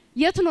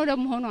የት ነው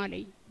ለመሆኑ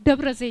አለኝ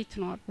ደብረዘይት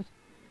ነው አልኩት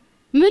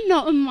ምን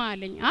ነው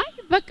አለኝ አይ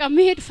በቃ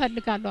መሄድ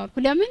ፈልጋለሁ አልኩ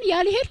ለምን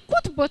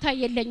ያልሄድኩት ቦታ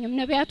የለኝም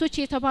ነቢያቶች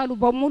የተባሉ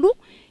በሙሉ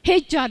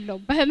ሄጃለሁ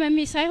በህመሜ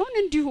ሳይሆን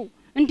እንዲሁ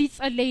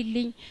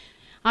እንዲጸለይልኝ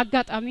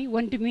አጋጣሚ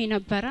ወንድሜ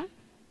ነበረ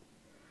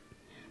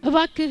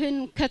እባክህን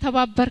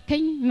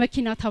ከተባበርከኝ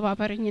መኪና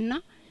ተባበረኝና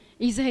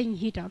ይዘኝ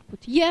ሄድ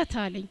አልኩት የት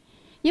አለኝ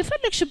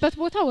የፈለግሽበት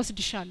ቦታ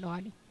ወስድሻለሁ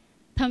አለኝ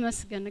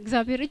ተመስገን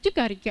እግዚአብሔር እጅግ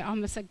አርጌ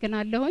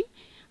አመሰግናለሁኝ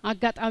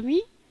አጋጣሚ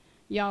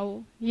ያው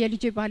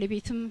የልጄ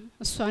ባለቤትም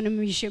እሷንም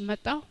ይዤ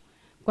መጣሁ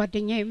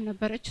ጓደኛዬም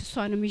ነበረች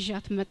እሷንም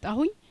ይዣት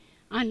መጣሁኝ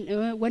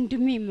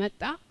ወንድሜ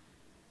መጣ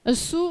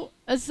እሱ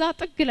እዛ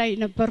ጥግ ላይ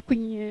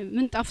ነበርኩኝ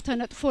ምንጣፍ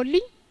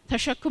ተነጥፎልኝ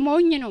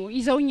ተሸክመውኝ ነው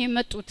ይዘውኝ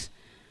የመጡት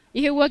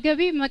ይሄ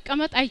ወገቤ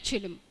መቀመጥ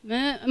አይችልም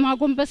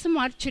ማጎንበስም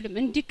አልችልም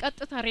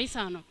እንዲቀጥታ ሬሳ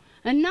ነው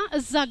እና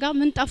እዛ ጋር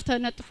ምንጣፍ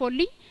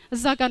ተነጥፎልኝ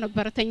እዛ ጋር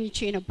ነበር ተኝቼ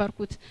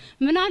ነበርኩት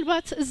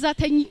ምናልባት እዛ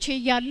ተኝቼ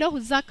ያለው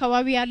እዛ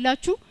አካባቢ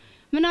ያላችሁ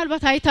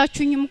ምናልባት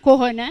አይታችሁኝም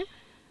ከሆነ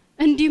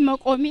እንዲ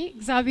መቆሜ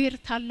እግዚአብሔር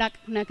ታላቅ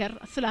ነገር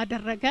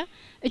ስላደረገ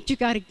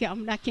እጅግ አርጌ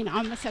አምላኬን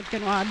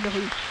አመሰግናለሁ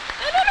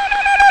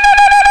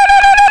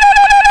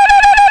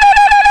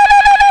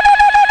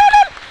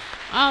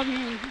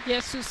አሜን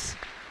ኢየሱስ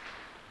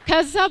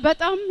ከዛ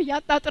በጣም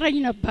ያጣጥረኝ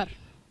ነበር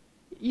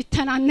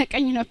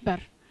ይተናነቀኝ ነበር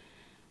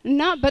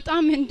እና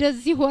በጣም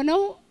እንደዚህ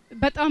ሆነው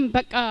በጣም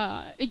በቃ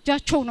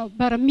እጃቸው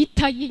ነበር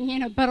የሚታየኝ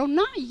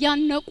የነበረውና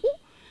ያነቁ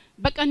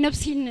በቃ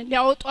ነፍሲን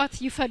ሊያወጧት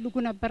ይፈልጉ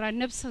ነበር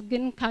ነፍስ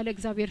ግን ካለ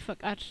እግዚአብሔር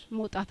ፈቃድ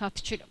መውጣት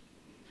አትችልም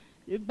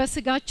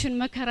በስጋችን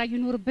መከራ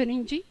ይኖርብን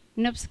እንጂ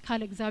ነፍስ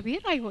ካለ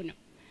እግዚአብሔር አይሆንም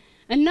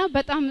እና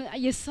በጣም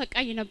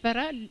ይሰቃይ ነበር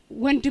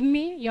ወንድሜ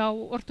ያው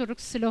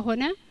ኦርቶዶክስ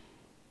ስለሆነ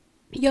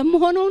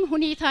የምሆነውን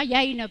ሁኔታ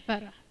ያይ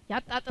ነበር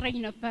ያጣጥረኝ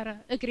ነበር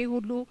እግሬ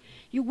ሁሉ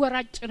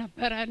ይወራጭ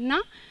ነበርና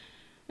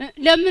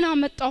ለምን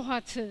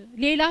አመጣኋት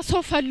ሌላ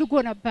ሰው ፈልጎ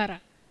ነበር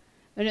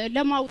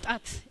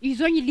ለማውጣት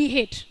ይዞኝ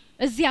ሊሄድ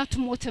እዚህ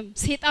አትሞትም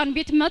ሰይጣን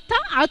ቤት መጣ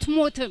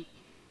አትሞትም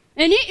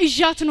እኔ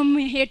እጃት ነው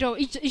የሚሄደው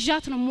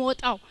እጃት ነው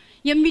የምወጣው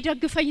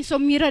የሚደግፈኝ ሰው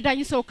የሚረዳኝ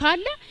ሰው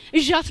ካለ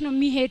እጃት ነው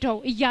የሚሄደው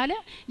እያለ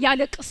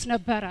ያለቅስ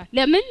ነበር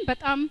ለምን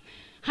በጣም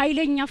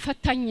ኃይለኛ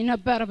ፈታኝ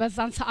ነበር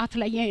በዛን ሰዓት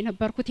ላይ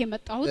የነበርኩት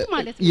የመጣሁት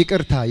ማለት ነው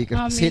ይቅርታ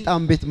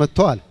ሰይጣን ቤት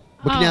መጥቷል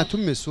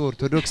ምክንያቱም እሱ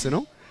ኦርቶዶክስ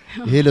ነው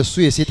ይሄ ለሱ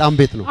የሰይጣን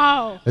ቤት ነው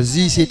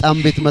እዚህ ሰይጣን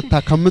ቤት መጣ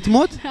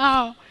ከምትሞት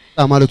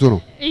ማለት ነው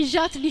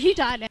እጃት ሊሄድ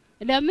አለ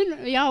ለምን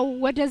ያው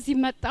ወደዚህ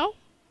መጣው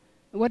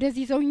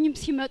ወደዚህ ዘውኝም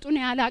ሲመጡ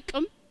ነው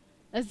ያላቅም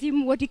እዚህም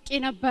ወድቄ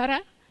ነበር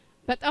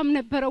በጣም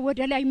ነበር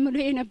ወደ ላይ ምሎ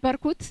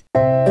የነበርኩት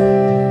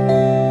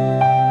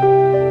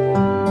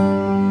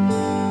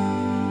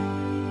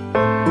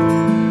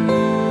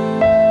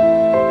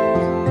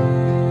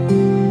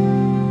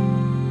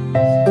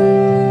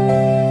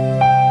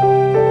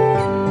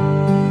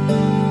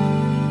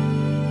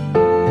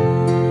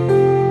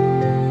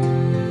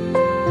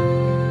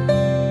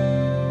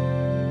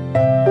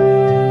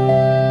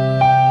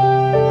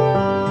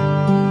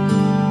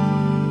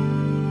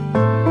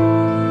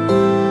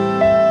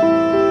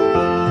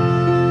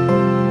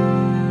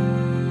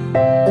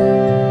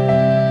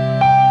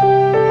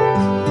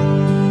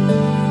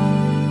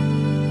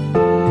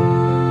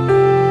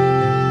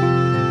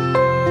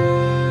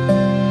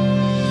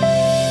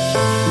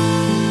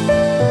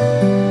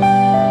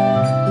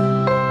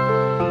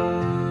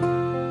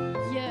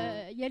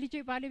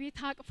ባለቤት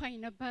አቅፋኝ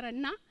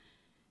ነበርና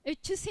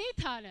እቺ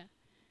ሴት አለ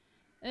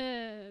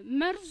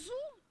መርዙ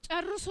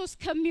ጨርሶ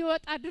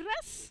እስከሚወጣ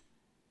ድረስ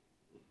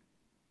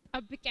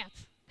ጠብቂያት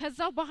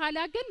ከዛው በኋላ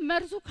ግን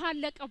መርዙ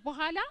ካለቀ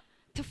በኋላ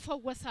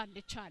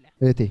ትፈወሳለች አለ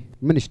እቴ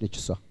ምንሽ ነች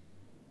እሷ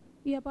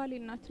የባሌ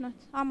እናት ናት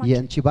አማች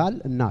የአንቺ ባል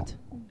እናት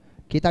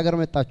ከየት ሀገር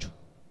መጣችሁ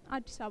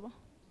አዲስ አበባ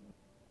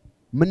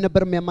ምን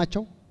ነበር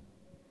የሚያማቸው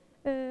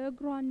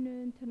እግሯን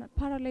እንትና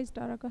ፓራላይዝድ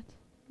አረጋት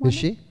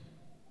እሺ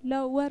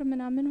ለወር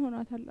ምናምን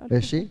ሆኗታል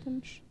እሺ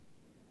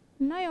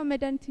እና ያው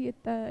መድኃኒት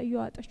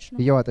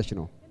እየዋጠች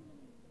ነው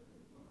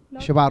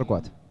ሽባ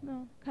አርጓት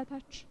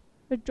ከታች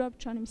እጇ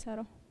ብቻ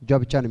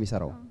ነው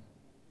የሚሰራው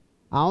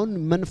አሁን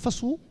መንፈሱ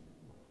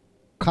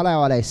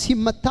ከላይዋ ላይ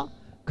ሲመታ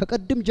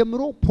ከቀድም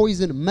ጀምሮ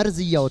ፖይዝን መርዝ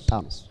እያወጣ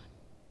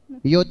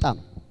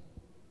ነው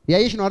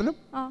ያየሽ ነው አይደል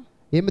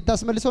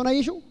የምታስመልሰው ነው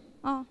ያየሽው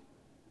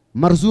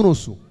መርዙ ነው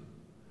እሱ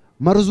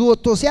መርዙ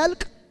ወጥቶ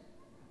ሲያልቅ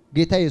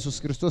ጌታ ኢየሱስ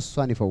ክርስቶስ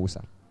እሷን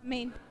ይፈውሳል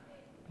አሜን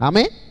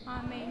አሜን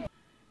አሜን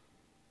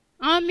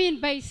አሜን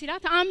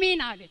ባይሲላት አሜን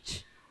አለች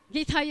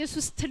ጌታ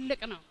ኢየሱስ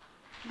ትልቅ ነው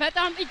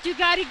በጣም እጅግ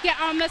አርጌ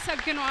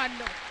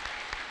አመሰግናለሁ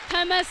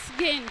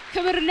ተመስገን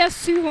ክብር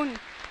ለሱ ይሁን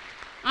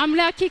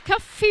አምላኬ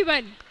ከፍ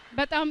ይበል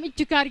በጣም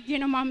እጅግ አርጌ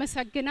ነው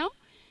ማመሰግነው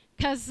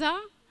ከዛ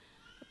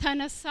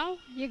ተነሳው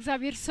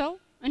የእግዚአብሔር ሰው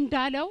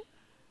እንዳለው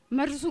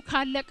መርዙ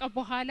ካለቀ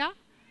በኋላ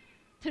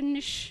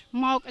ትንሽ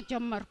ማወቅ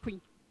ጀመርኩኝ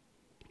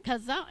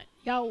ከዛ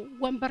ያው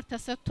ወንበር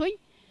ተሰጥቶኝ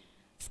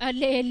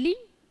ጸለየልኝ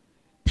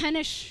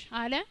ተነሽ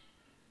አለ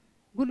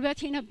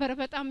ጉልበቴ ነበር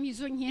በጣም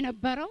ይዞኝ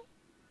የነበረው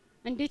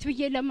እንዴት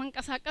ብዬ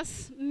ለመንቀሳቀስ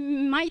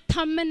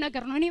ማይታመን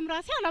ነገር ነው እኔም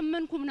ራሴ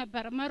አላመንኩም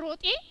ነበር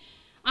መሮጤ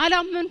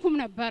አላመንኩም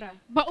ነበር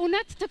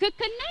በእውነት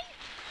ትክክል ነኝ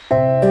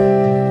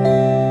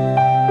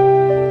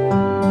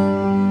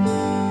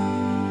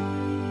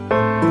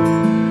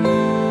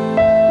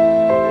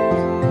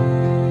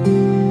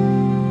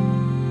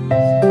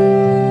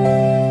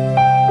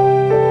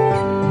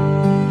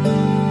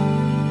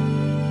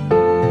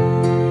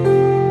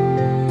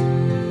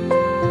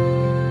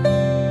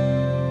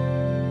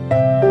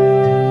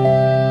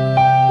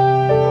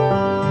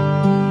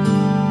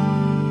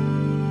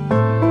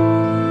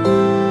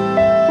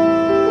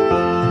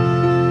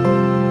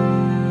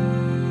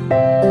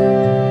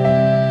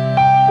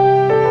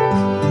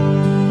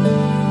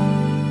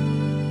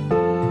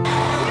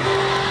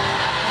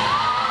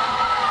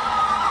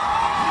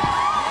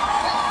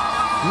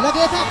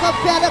ለጌታ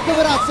ከፍ ያለ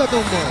ክብር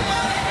አትሰጡም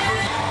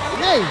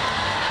ነይ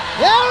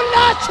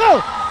ያውላችሁ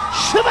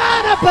ሽባ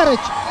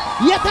ነበረች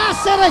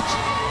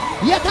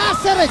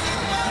የታሰረች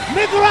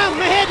ምግሯ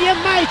መሄድ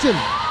የማይችል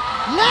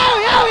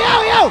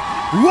ያው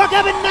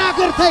ወገብና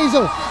እግር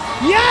ተይዘው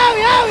ያው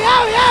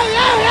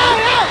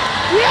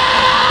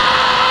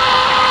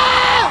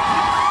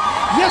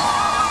yes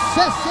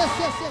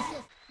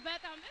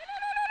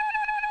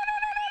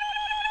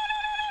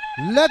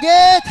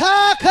ለጌታ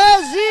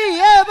ከዚህ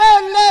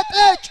የበለጠ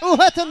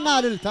ጩኸትና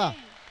እልልታ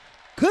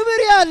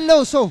ክብር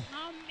ያለው ሰው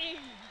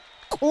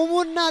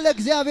ቁሙና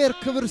ለእግዚአብሔር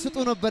ክብር ስጡ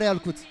ነበር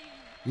ያልኩት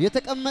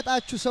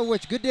የተቀመጣችሁ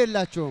ሰዎች ግድ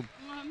የላችሁም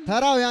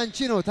ተራው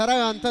ያንቺ ነው ተራው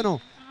ያንተ ነው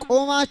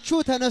ቆማችሁ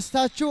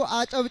ተነስታችሁ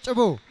አጨብጭቡ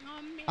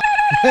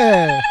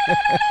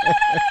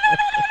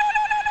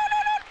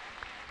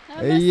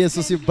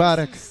ኢየሱስ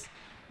ይባረክ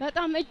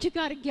በጣም እጅግ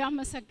አርጌ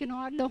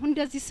አመሰግናለሁ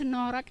እንደዚህ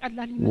ስናወራ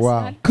ቀላል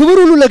ይመስላል ክብር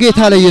ሁሉ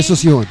ለጌታ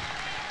ለኢየሱስ ይሁን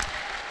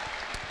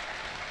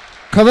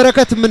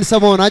ከበረከት ምን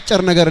ሰማውን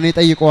አጭር ነገር እኔ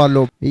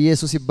ጠይቀዋለሁ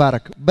ኢየሱስ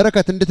ይባረክ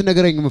በረከት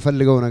እንድትነግረኝ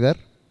የምፈልገው ነገር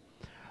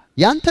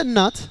ያንተ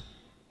እናት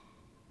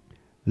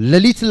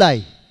ሌሊት ላይ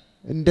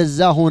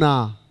እንደዛ ሆና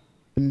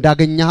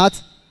እንዳገኛሃት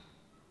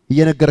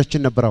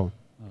እየነገረችን ነበርው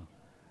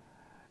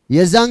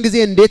የዛን ጊዜ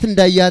እንዴት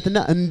እንዳያትና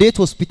እንዴት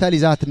ሆስፒታል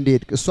ይዛት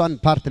እንደሄድ እሷን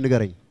ፓርት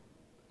ንገረኝ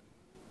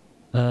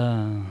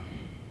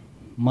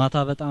ማታ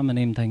በጣም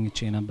እኔም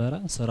ተኝቼ ነበር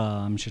ስራ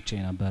አምሽቼ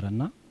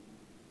ነበርና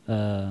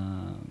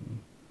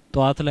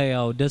ጧት ላይ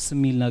ያው ደስ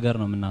የሚል ነገር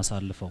ነው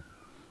የምናሳልፈው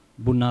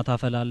ቡና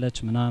ታፈላለች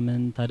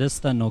ምናምን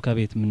ተደስተን ነው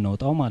ከቤት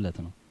የምንወጣው ማለት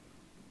ነው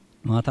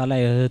ማታ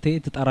ላይ እህቴ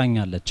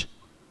ትጠራኛለች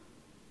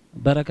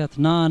በረከት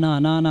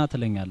ና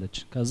ትለኛለች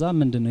ከዛ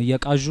ምንድነው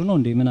እየቃዡ ነው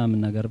እንዴ ምናምን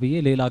ነገር ብዬ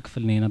ሌላ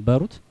ክፍል ነው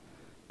የነበሩት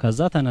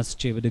ከዛ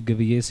ተነስቼ ብድግ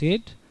ብዬ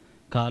ሲሄድ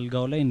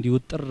ካልጋው ላይ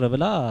እንዲውጥር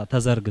ብላ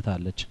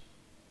ተዘርግታለች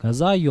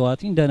ከዛ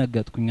ይዋቲ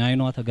እንደነገጥኩኝ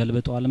አይኗ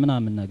ተገልብጧል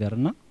ምናምን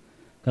ነገርና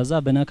ከዛ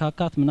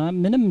በነካካት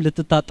ምንም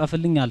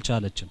ልትታጠፍልኝ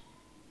አልቻለችም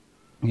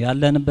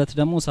ያለንበት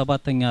ደግሞ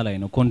ሰባተኛ ላይ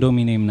ነው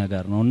ኮንዶሚኒየም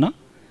ነገር ነውና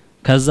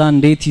ከዛ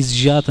እንዴት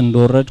ይዝዣት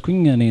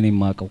እንደወረድኩኝ እኔ ነኝ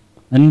ማቀው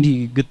እንዲ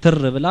ግትር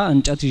ብላ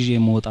እንጨት ይዤ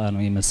መውጣ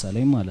ነው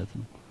የመሰለኝ ማለት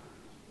ነው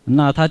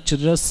እና ታች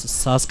ድረስ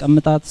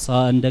ሳስቀምጣት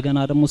እንደገና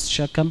ደግሞ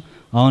ሲሸከም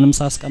አሁንም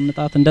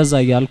ሳስቀምጣት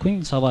እንደዛ ያልኩኝ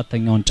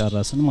ሰባተኛውን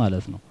ጨረስን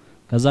ማለት ነው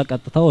ከዛ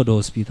ቀጥታ ወደ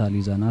ሆስፒታል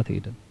ይዘናት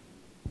ሄደን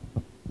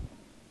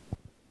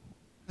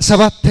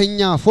ሰባተኛ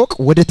ፎቅ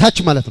ወደ ታች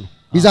ማለት ነው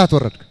ይዛት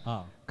ወረድክ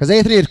ከዛ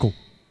የት ነው ሄድከው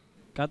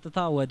ቀጥታ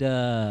ወደ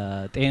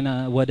ጤና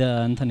ወደ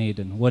እንትን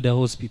ሄድን ወደ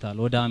ሆስፒታል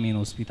ወደ አሜን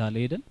ሆስፒታል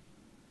ሄድን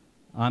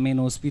አሜን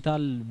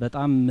ሆስፒታል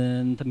በጣም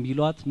እንትን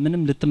ቢሏት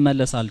ምንም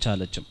ልትመለስ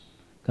አልቻለችም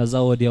ከዛ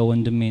ወዲያ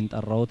ወንድሜን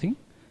ጠራውትኝ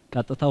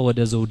ቀጥታ ወደ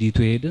ዘውዲቱ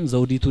ሄድን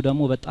ዘውዲቱ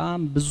ደግሞ በጣም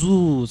ብዙ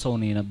ሰው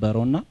ነው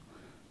የነበረውና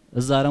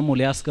እዛ ደግሞ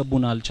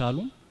ሊያስገቡን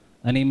አልቻሉም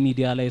እኔ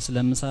ሚዲያ ላይ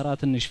ስለምሰራ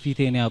ትንሽ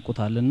ፊቴን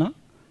ያቁታልና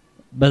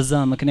በዛ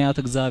ምክንያት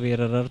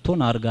እግዚአብሔር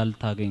ረርቶን አርጋል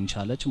ታገኝ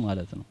ቻለች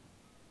ማለት ነው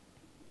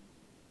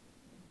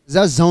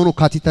እዛው ነው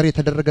ካቲተር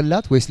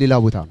የተደረገላት ወይስ ሌላ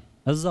ቦታ ነው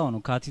እዛው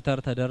ነው ካቲተር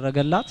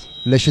ተደረገላት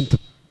ለሽንት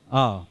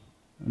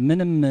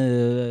ምንም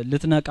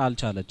ልትነቃ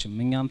አልቻለችም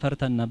እኛም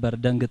ፈርተን ነበር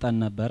ደንግጠን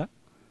ነበር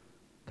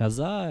ከዛ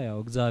ያው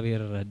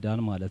እግዚአብሔር ረዳን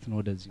ማለት ነው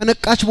ወደዚህ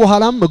ነቃች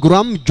በኋላም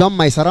እግሯም እጇም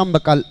አይሰራም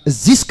በቃ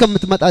እዚህ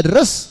እስከምትመጣ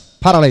ድረስ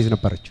ፓራላይዝድ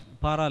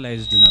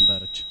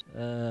ነበረች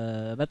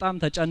በጣም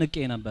ተጨንቄ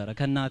ነበር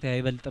ከናቴ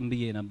አይበልጥም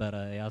ብዬ ነበር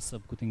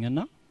ያሰብኩትኝና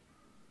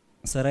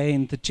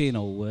ስራዬን ትቼ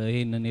ነው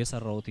ይሄንን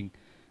የሰራውትኝ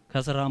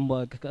ከስራም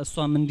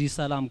እሷም እንዲ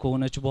ሰላም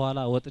ከሆነች በኋላ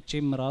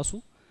ወጥቼም ራሱ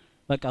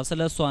በቃ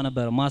ስለሷ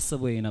ነበር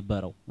ማስበው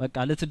የነበረው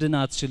በቃ ልትድና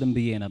አትችልም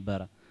ብዬ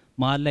ነበር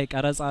መሃል ላይ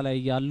ቀረጻ ላይ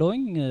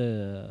ያለውኝ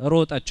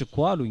ሮጠች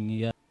እኮ አሉኝ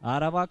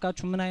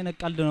አረባካችሁ ምን አይነት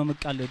ቀልድ ነው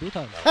የምትቀልዱት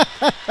አሉ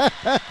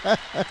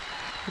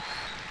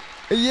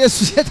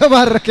ኢየሱስ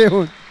የተባረከ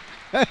ይሁን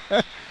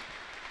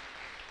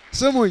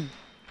ስሙኝ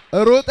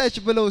ሮጠች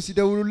ብለው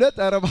ሲደውሉለት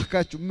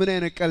አረባካችሁ ምን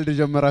አይነት ቀልድ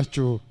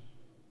ጀመራችሁ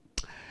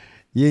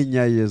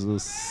የኛ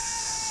ኢየሱስ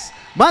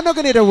ማን ነው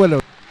ግን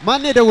የደወለው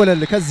ማን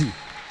የደወለልህ ከዚህ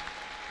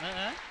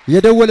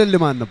የደወለልህ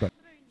ማን ነበር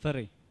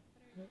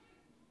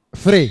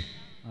ፍሬ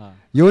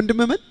የወንድም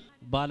ምን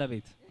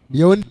ባለቤት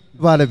የወንድ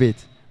ባለቤት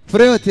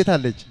ፍሬዎት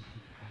የታለች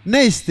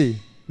ነይ እስቲ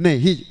ነይ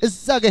ሂጂ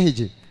እዛ ጋር ሂጂ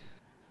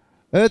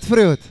እህት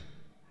ፍሬህይወት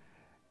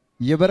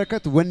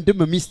የበረከት ወንድም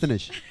ሚስት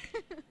ነሽ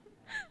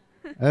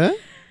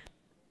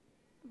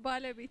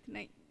ባለቤት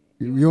ነኝ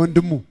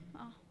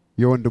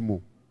የወንድሙ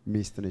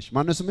ሚስት ነሽ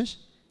ማነው ስምሽ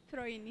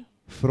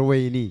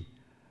ፍሮዌኒ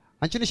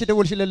አንቺ ነሽ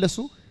የደወልሽለት ለሱ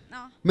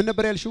ምን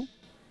ነበር ያልሽው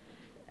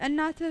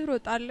እናትህ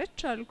ሮጣለች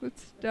አልኩት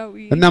ዳዊ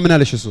እና ምን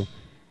አለሽ እሱ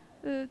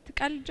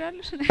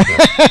ትቀልጃለሽ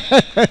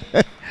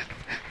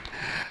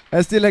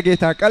እስቲ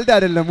ለጌታ ቀልድ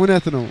አይደለም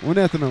እውነት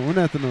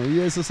ነው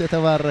ኢየሱስ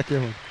የተባረከ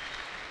ይሁን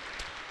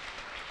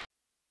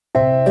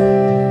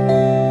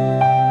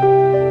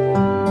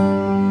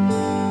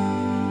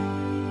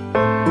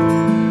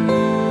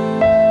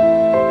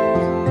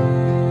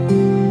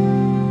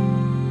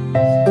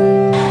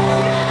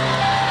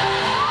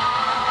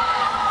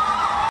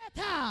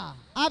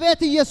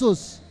አቤት ኢየሱስ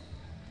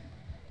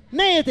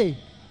ነይቴ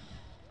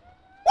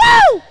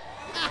ዋው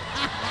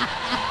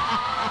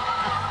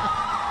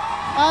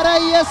አረ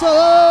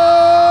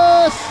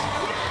ኢየሱስ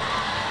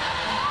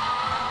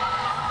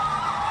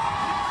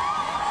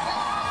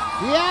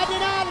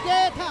ያድናል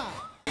ጌታ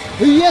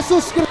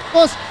ኢየሱስ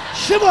ክርስቶስ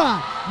ሽባን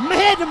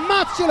መሄድ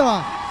ማትችለዋ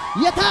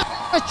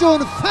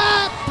የታቀችውን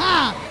ፈታ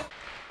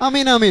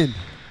አሜን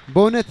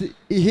በእውነት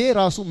ይሄ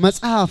ራሱ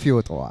መጽሐፍ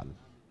ይወጣዋል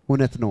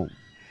እውነት ነው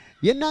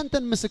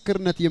የናንተን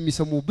ምስክርነት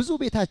የሚሰሙ ብዙ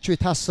ቤታቸው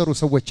የታሰሩ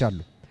ሰዎች አሉ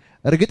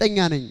እርግጠኛ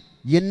ነኝ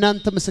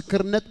የናንተ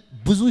ምስክርነት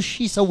ብዙ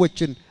ሺህ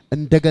ሰዎችን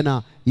እንደገና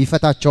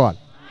ይፈታቸዋል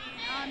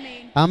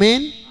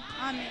አሜን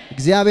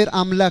እግዚአብሔር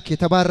አምላክ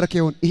የተባረከ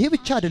ይሁን ይሄ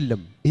ብቻ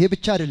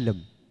አይደለም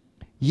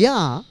ያ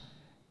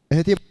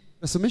እህቴ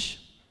ስምሽ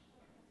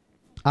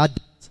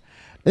አዳስ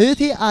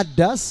እህቴ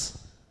አዳስ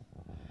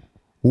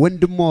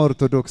ወንድሟ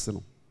ኦርቶዶክስ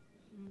ነው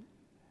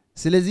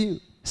ስለዚህ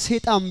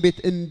ሰይጣን ቤት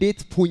እንዴት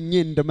ፑኜ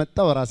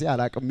እንደመጣው ራሴ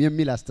አላቅም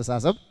የሚል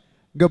አስተሳሰብ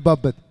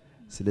ገባበት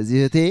ስለዚህ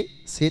እህቴ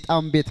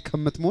ሰይጣን ቤት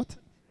ከምትሞት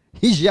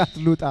ይያት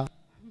ሉጣ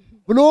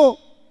ብሎ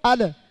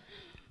አለ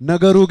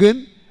ነገሩ ግን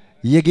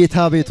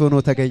የጌታ ቤት ሆኖ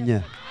ተገኘ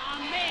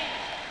አሜን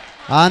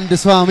አንድ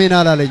ሰው አሜን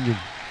አላለኝም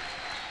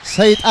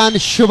ሰይጣን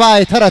ሽባ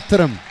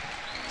አይተረትርም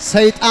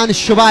ሰይጣን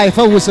ሽባ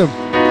አይፈውስም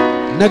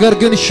ነገር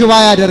ግን ሽባ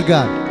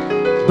ያደርጋል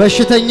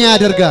በሽተኛ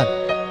ያደርጋል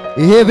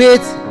ይሄ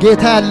ቤት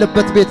ጌታ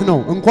ያለበት ቤት ነው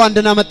እንኳን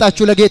ደህና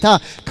መጣችሁ ለጌታ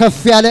ከፍ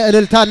ያለ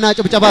እልልታና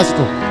ጭብጨባ ስጡ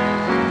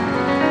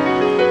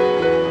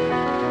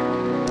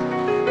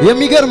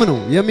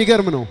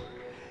የሚገርም ነው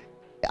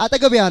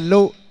አጠገብ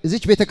ያለው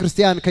እዚች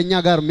ቤተክርስቲያን ከኛ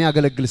ጋር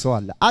የሚያገለግል ሰው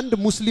አለ አንድ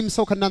ሙስሊም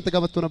ሰው ከናንተ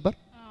ጋር መጥቶ ነበር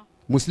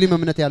ሙስሊም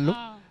እምነት ያለው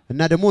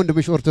እና ደግሞ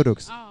ወንድምሽ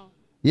ኦርቶዶክስ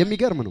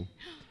የሚገርም ነው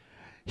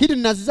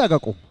ሂድና እዛ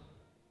ጋር ቆም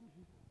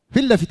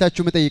ፊት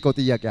ለፊታችሁ መጠይቀው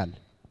ጥያቄ አለ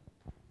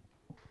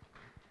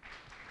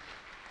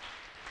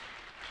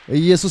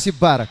ኢየሱስ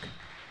ይባረክ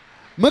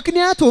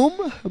ምክንያቱም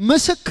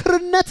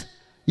ምስክርነት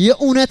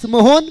የእውነት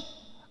መሆን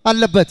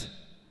አለበት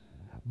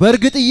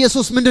በእርግጥ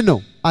ኢየሱስ ምንድነው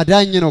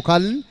አዳኝ ነው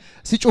ካልን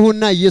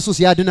ሲጮሁና ኢየሱስ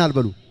ያድናል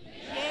በሉ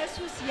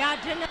ኢየሱስ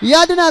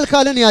ያድናል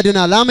ካልን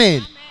ያድናል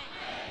አሜን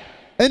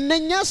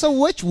እነኛ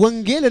ሰዎች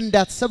ወንጌል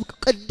እንዳትሰብክ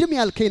ቅድም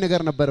ያልከኝ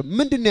ነገር ነበር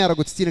ምንድነው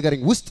ያረጉት እስቲ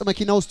ንገረኝ ውስጥ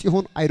መኪና ውስጥ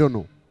ይሆን አይ ዶንት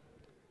ኖ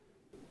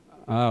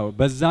አዎ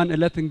በዛን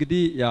እለት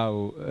እንግዲህ ያው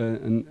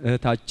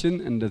እህታችን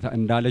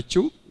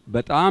እንዳለችው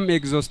በጣም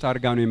ኤግዞስት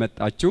አርጋ ነው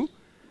የመጣችው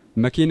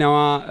መኪናዋ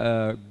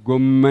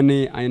ጎመኔ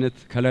አይነት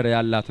ከለር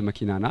ያላት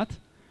መኪና ናት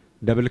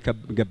ደብል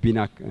ገቢና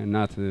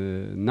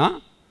ናትና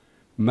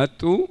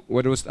መጡ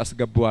ወደ ውስጥ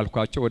አስገቡ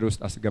አልኳቸው ወደ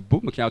ውስጥ አስገቡ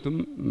ምክንያቱም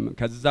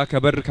ከዛ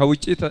ከበር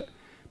ከውጪ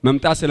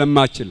መምጣት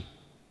ስለማችል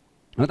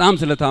በጣም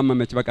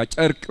ስለታመመች በቃ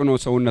ጨርቅ ነው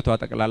ሰውነቷ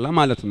ተቀላላ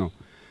ማለት ነው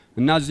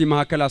እና እዚህ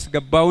መሐከል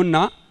አስገባውና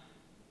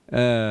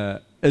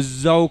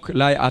እዛው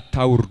ላይ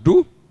አታውርዱ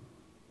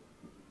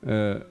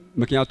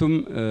ምክንያቱም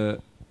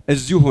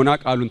እዚሁ ሆና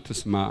ቃሉን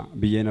ትስማ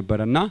ብዬ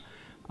ነበርና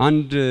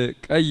አንድ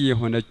ቀይ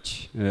የሆነች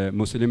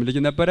ሙስሊም ልጅ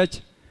ነበረች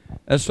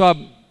እሷ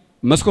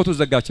መስኮቱ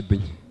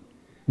ዘጋችብኝ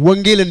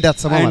ወንጌል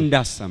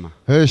እንዳትሰማ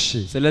እሺ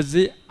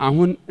ስለዚህ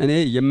አሁን እኔ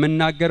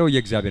የምናገረው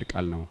የእግዚአብሔር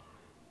ቃል ነው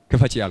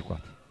ክፈቺ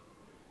ያልኳት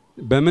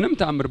በምንም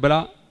ተአምር ብላ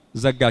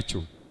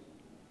ዘጋችው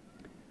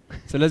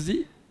ስለዚህ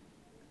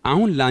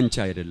አሁን ላንቺ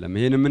አይደለም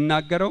ይሄን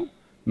የምናገረው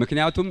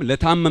ምክንያቱም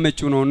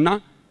ለታመመችው ነውና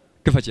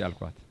ክፈቺ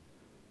ያልኳት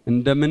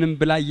እንደምንም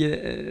ብላ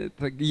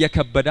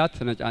የከበዳት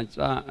ነጫንጫ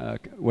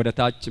ወደ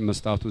ታች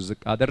መስታወቱ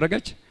ዝቅ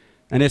አደረገች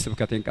እኔ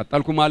ስብከቴን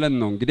ቀጠልኩ ማለት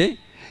ነው እንግዲህ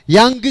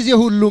ያን ጊዜ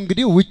ሁሉ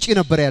እንግዲህ ውጪ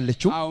ነበር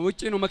ያለችው አዎ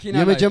ውጪ ነው መኪና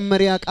ላይ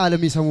የመጀመሪያ ቃል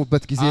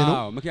የሚሰሙበት ጊዜ ነው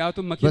አዎ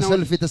ምክንያቱም መኪናው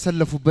በሰልፍ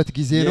የተሰለፉበት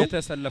ጊዜ ነው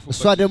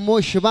እሷ ደግሞ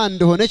ሽባ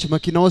እንደሆነች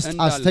መኪና ውስጥ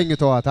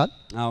አስተኝተዋታል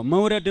አዎ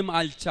መውረድም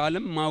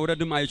አልቻለም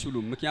ማውረድም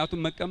አይችሉም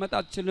ምክንያቱም መቀመጥ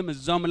አትችልም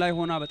እዛም ላይ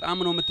ሆና በጣም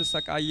ነው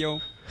የምትሰቃየው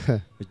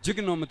እጅግ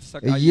ነው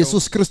የምትሰቃየው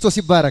ኢየሱስ ክርስቶስ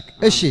ይባረክ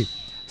እሺ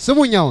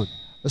ስሙኛውን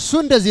እሱ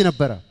እንደዚህ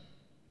ነበር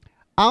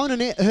አሁን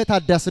እኔ እህት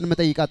አዳስን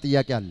መጠይቃት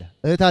ጥያቄ አለ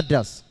እህት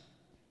አዳስ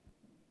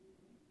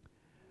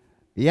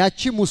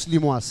ያቺ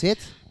ሙስሊሟ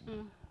ሴት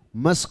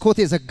መስኮት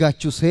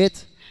የዘጋችው ሴት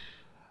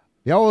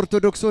ያው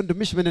ኦርቶዶክስ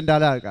ወንድምሽ ምን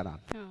እንዳለ አልቀናል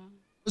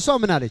እሷ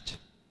ምን አለች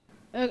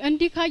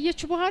እንዲ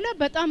ካየች በኋላ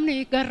በጣም ነው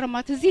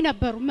የገረማት እዚህ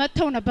ነበሩ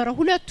መተው ነበር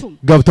ሁለቱም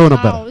ገብተው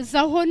ነበር አዎ እዛ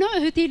ሆነ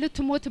እህቴ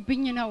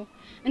ልትሞትብኝ ነው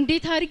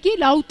እንዴት አርጌ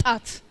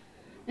ላውጣት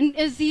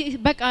እዚህ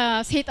በቃ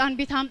ሰይጣን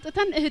ቤት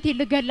አምጥተን እህቴ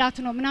ልገላት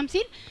ነው ምናም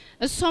ሲል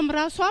እሷም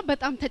ራሷ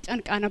በጣም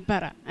ተጨንቃ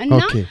ነበር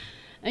እና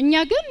እኛ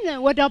ግን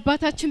ወደ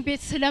አባታችን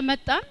ቤት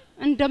ስለመጣን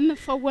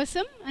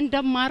እንደምፈወስም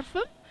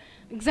እንደማርፍም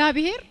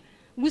እግዚአብሔር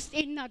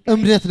ውስጤና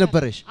እምነት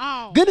ነበርሽ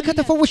ግን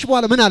ከተፈወሽ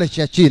በኋላ ምን አለች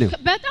ያቺ ነው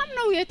በጣም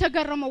ነው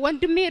የተገረመው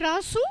ወንድሜ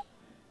ራሱ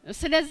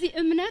ስለዚህ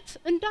እምነት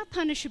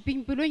እንዳታነሽብኝ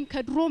ብሎኝ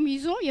ከድሮም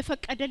ይዞ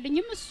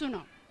የፈቀደልኝም እሱ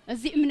ነው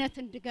እዚህ እምነት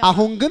እንድገባ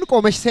አሁን ግን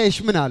ቆመሽ ሳይሽ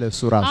ምን አለ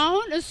እሱ ራሱ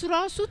አሁን እሱ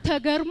ራሱ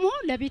ተገርሞ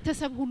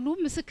ለቤተሰብ ሁሉ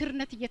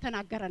ምስክርነት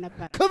እየተናገረ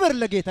ነበር ክብር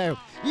ለጌታ ይሁን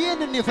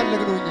ይሄንን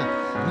የፈለግነውኛ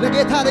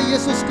ለጌታ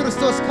ለኢየሱስ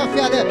ክርስቶስ ከፍ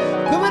ያለ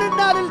ክብርና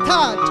እልልታ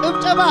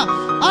ጭብጨባ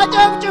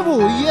አጨብጭቡ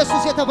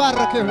ኢየሱስ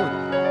የተባረከ ይሁን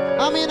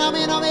አሜን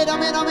አሜን አሜን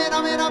አሜን አሜን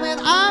አሜን አሜን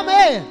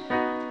አሜን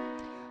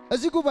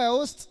እዚህ ጉባኤ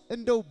ውስጥ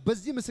እንደው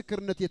በዚህ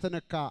ምስክርነት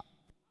የተነካ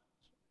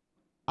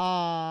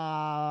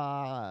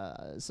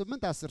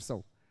 8-10 ሰው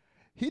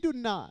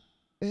ሂዱና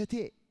እህቴ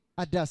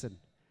አዳስን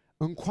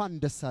እንኳን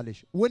ደስ አለሽ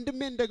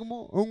ወንድሜን ደግሞ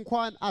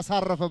እንኳን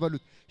አሳረፈ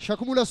በሉት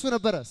ሸክሙ ለሱ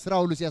ነበር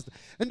ስራው ሁሉ ሲያስ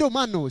እንደው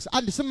ማን ነው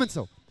አንድ 8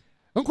 ሰው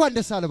እንኳን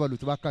ደስ አለ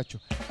በሉት ባካችሁ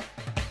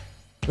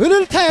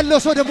እልልታ ያለው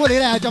ሰው ደግሞ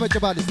ሌላ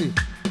ያጨበጭባል እስቲ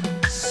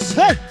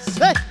ሰይ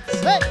ሰይ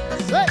ሰይ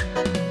ሰይ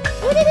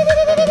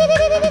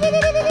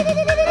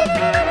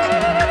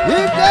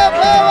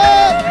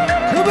ይገባዋል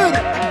ክብር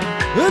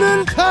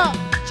እልልታ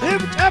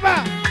ጭብጨባ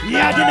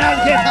ያድናል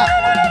ጌታ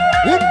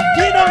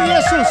እንዲህ ነው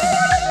ኢየሱስ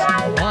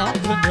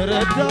አንተ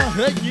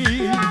ተረዳኸኝ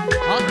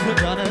አንተ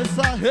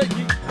ጋነሳኸኝ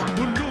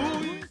ሁሉ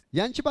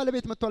ያንቺ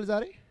ባለቤት መጥቷል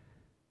ዛሬ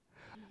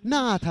ና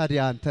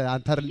ታዲያ አንተ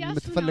አይደል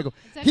የምትፈልገው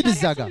ሂድ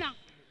እዛ ጋር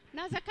ና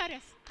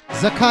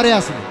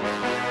ዘካርያስ ነው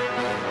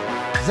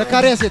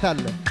ዘካርያስ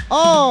የታለ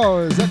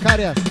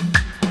ዘካርያስ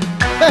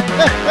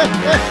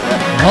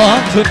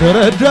አንተ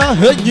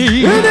ተረዳኸኝ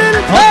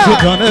አንተ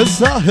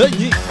ጋነሳኸኝ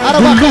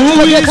ሁሉ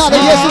ጌታ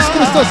ለኢየሱስ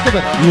ክርስቶስ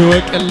ክብር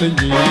ይወቅልኝ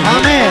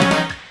አሜን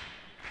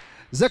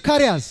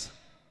ዘካርያስ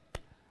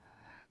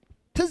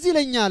ትዝ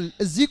ይለኛል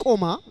እዚህ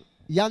ቆማ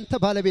ያንተ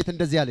ባለቤት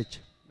እንደዚህ አለች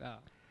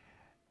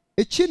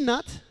እቺ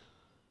እናት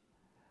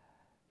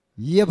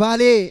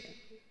የባሌ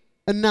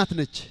እናት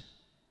ነች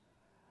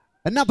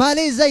እና ባሌ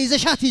እዛ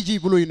ይዘሻት ሂጂ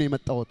ብሎኝ ነው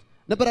የመጣሁት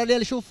ነበር አለ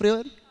ያልሽው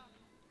ፍሬውን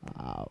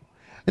አዎ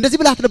እንደዚህ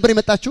ብላት ነበር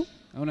የመጣችው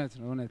እውነት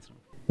ነው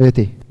እህቴ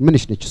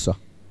ምንሽ ነች እሷ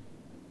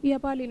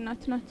የባሌ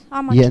እናት ናት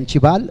አማች የአንቺ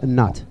ባል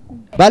እናት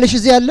ባልሽ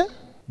እዚህ ያለ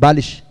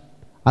ባልሽ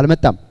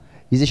አልመጣም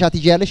ይዘሻት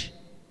ሂጂ ያለሽ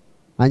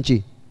አንቺ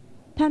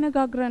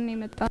ተነጋግረን ነው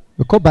የመጣ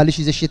እኮ ባልሽ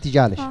ይዘሽት ሂጂ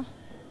አለሽ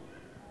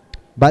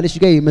ባልሽ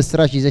ጋር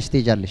የመስራሽ ይዘሽ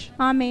ትሄጃለሽ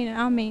አሜን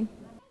አሜን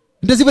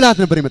እንደዚህ ብላት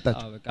ነበር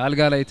የመጣችው በቃ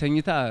አልጋ ላይ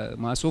ተኝታ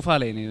ሶፋ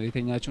ላይ ነው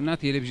የተኛችውና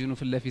ቴሌቪዥኑ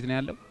ፊት ለፊት ነው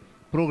ያለው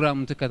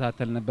ፕሮግራሙን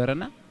ተከታተል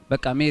ነበርና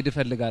በቃ መሄድ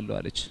ፈልጋለሁ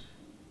አለች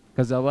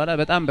ከዛ በኋላ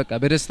በጣም በቃ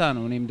በደስታ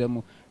ነው እኔም ደግሞ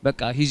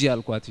በቃ ሂጂ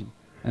አልኳትኝ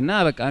እና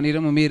በቃ እኔ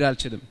ደግሞ መሄድ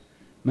አልችልም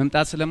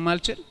መምጣት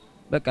ስለማልችል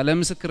በቃ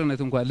ለምስክርነት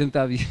እንኳን ልምጣ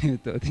ብዬ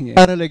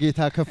አረ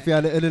ለጌታ ከፍ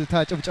ያለ እልልታ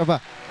ጭብጨባ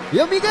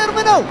የሚገርም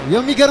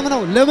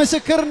ነው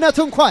ለምስክርነት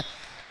እንኳን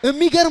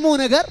የሚገርመው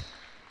ነገር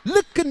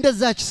ልክ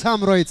እንደዛች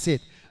ሳምራዊት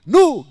ሴት ኑ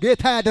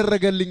ጌታ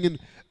ያደረገልኝን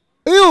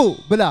እዩ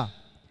ብላ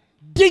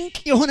ድንቅ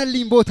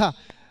የሆነልኝ ቦታ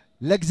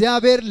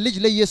ለእግዚአብሔር ልጅ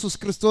ለኢየሱስ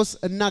ክርስቶስ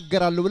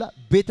እናገራለሁ ብላ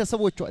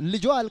ቤተሰቦቿ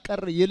ልጇ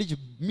አልቀረ የልጅ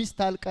ሚስት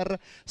አልቀረ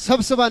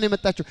ሰብስባን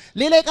የመጣችው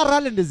ሌላ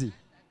ይቀራል እንደዚህ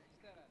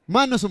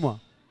ማን ነው ስሟ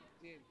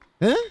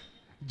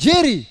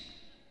ጄሪ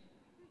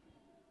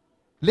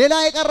ሌላ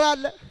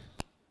ይቀራል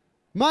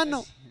ማን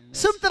ነው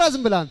ስም ጥራ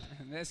ዝም ብላ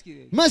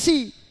መሲ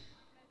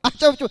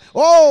አጨብጭ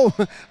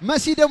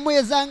መሲ ደግሞ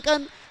የዛን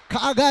ቀን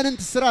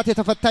ከአጋንንት ስራት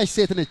የተፈታች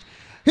ሴት ነች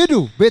ሂዱ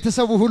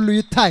ቤተሰቡ ሁሉ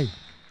ይታይ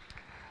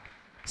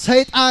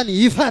ሰይጣን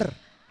ይፈር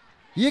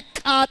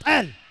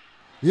ይቃጠል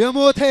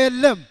የሞተ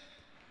የለም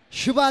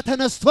ሽባ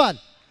ተነስቷል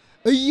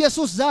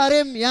ኢየሱስ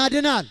ዛሬም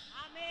ያድናል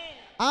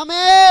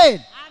አሜን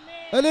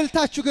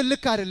እልልታችሁ ግን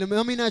ልክ አይደለም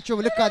አሜናችሁ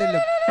ልክ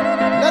አይደለም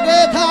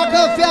ለጌታ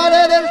ከፍ ያለ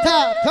እልልታ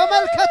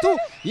ተመልከቱ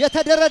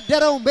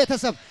የተደረደረውን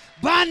ቤተሰብ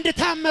በአንድ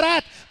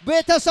ታምራት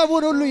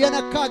ቤተሰቡን ሁሉ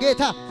የነካ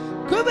ጌታ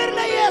ክብር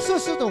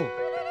ለኢየሱስ ስጡ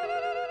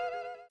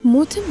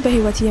ሞትን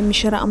በህይወት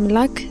የሚሽር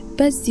አምላክ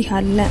በዚህ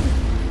አለ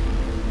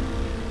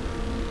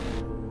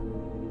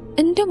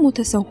እንደ ሞተ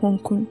ሰው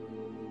ሆንኩኝ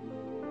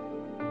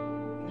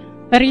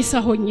ሬሳ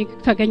ሆኜ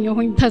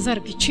ተገኘሁኝ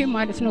ተዘርግቼ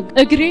ማለት ነው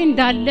እግሬ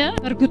እንዳለ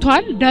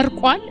እርግቷል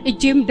ደርቋል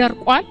እጄም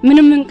ደርቋል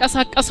ምንም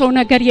እንቀሳቀሰው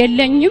ነገር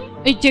የለኝም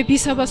እጄ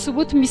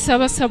ቢሰበስቡት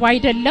የሚሰበሰብ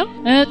አይደለም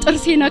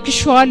ጥርሴ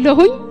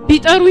ነክሼዋለሁኝ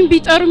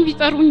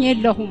ቢጠሩኝ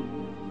የለሁም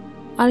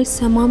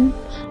አልሰማም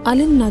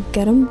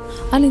አልናገርም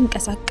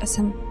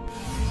አልንቀሳቀስም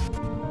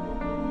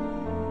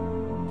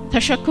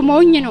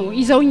ተሸክመውኝ ነው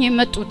ይዘውኝ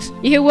የመጡት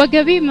ይሄ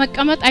ወገቤ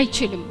መቀመጥ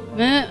አይችልም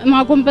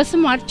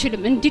ማጎንበስም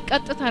አልችልም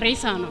እንዲቀጥታ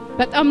ሬሳ ነው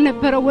በጣም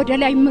ነበር ወደ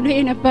ላይ ምሎ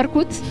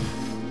የነበርኩት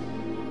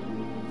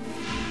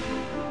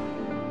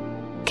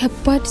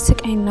ከባድ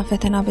ስቃይና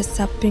ፈተና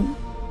በዛብኝ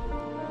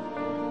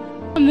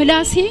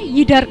ምላሴ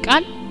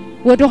ይደርቃል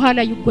ወደ ኋላ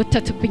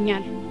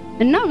ይጎተትብኛል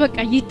እና በቃ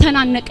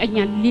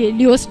ይተናነቀኛል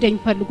ሊወስደኝ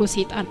ፈልጎ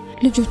ሰይጣን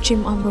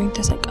ልጆቼም አምሮኝ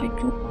ተሰቃዩ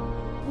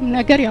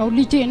ነገር ያው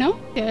ልጄ ነው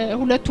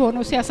ሁለት ሆኖ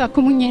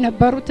ሲያሳክሙኝ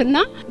የነበሩትና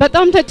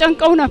በጣም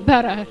ተጨንቀው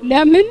ነበር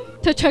ለምን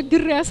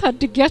ተቸግሬ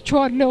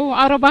ያሳድጋቸዋለሁ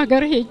አረብ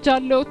ሀገር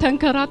ሄጃለሁ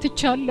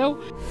ተንከራትቻለሁ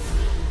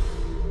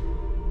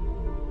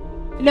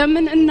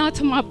ለምን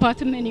እናትም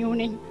አባትም እኔ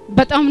ሆነኝ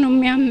በጣም ነው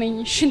የሚያመኝ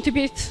ሽንት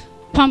ቤት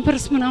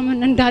ፓምፐርስ ምናምን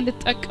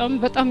እንዳልጠቀም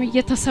በጣም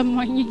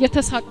እየተሰማኝ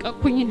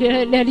እየተሳቀቅኩኝ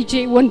ለልጄ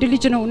ወንድ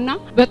ልጅ ነውና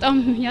በጣም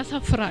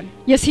ያሳፍራል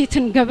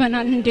የሴትን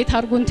ገበናን እንዴት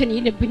አርጎ እንትን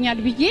ይልብኛል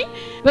ብዬ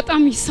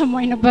በጣም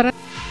ይሰማኝ ነበር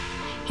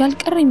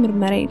ያልቀረኝ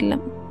ምርመራ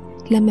የለም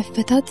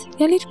ለመፈታት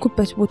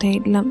ያልሄድኩበት ቦታ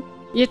የለም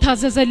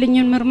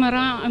የታዘዘልኝን ምርመራ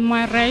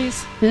ማይራይስ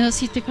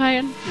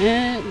ሲቲካል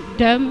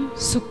ደም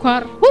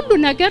ስኳር ሁሉ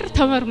ነገር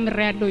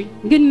ተመርምሬያለሁ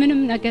ግን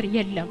ምንም ነገር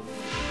የለም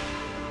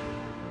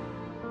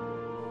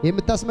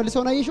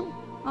የምታስመልሰው ናይሽው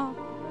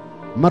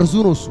መርዙ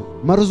ነው እሱ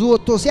መርዙ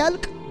ወጥቶ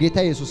ሲያልቅ ጌታ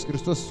ኢየሱስ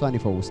ክርስቶስ እሷን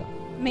ይፈውሳል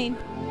አሜን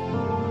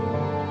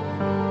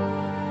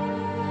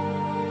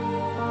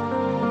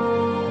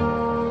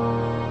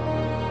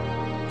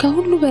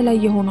ከሁሉ በላይ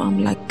የሆነው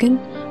አምላክ ግን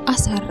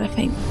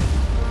አሳረፈኝ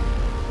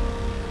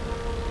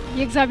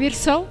የእግዚአብሔር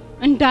ሰው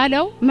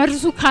እንዳለው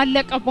መርዙ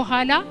ካለቀ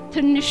በኋላ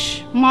ትንሽ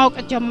ማወቅ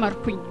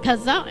ጀመርኩኝ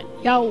ከዛ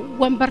ያው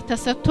ወንበር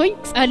ተሰጥቶኝ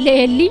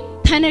ጸለየልኝ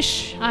ተነሽ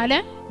አለ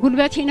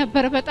ጉልበቴ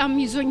ነበር በጣም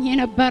ይዞኝ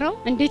የነበረው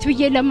እንዴት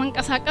ብዬ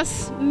ለማንቀሳቀስ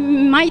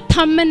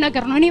ማይታመን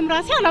ነገር ነው እኔም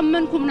ራሴ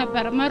አላመንኩም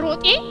ነበር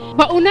መሮጤ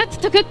በእውነት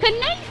ትክክል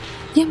ነኝ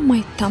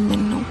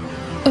የማይታመን ነው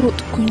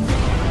ሮጥኩኝ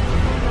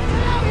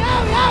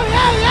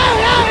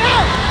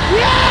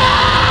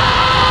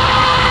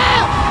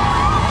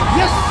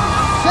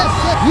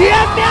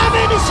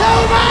የሚያምን ሰው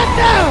ማን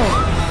ነው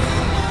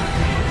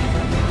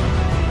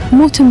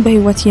ሞትን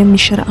በህይወት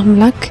የሚሽር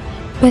አምላክ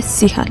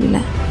በዚህ አለ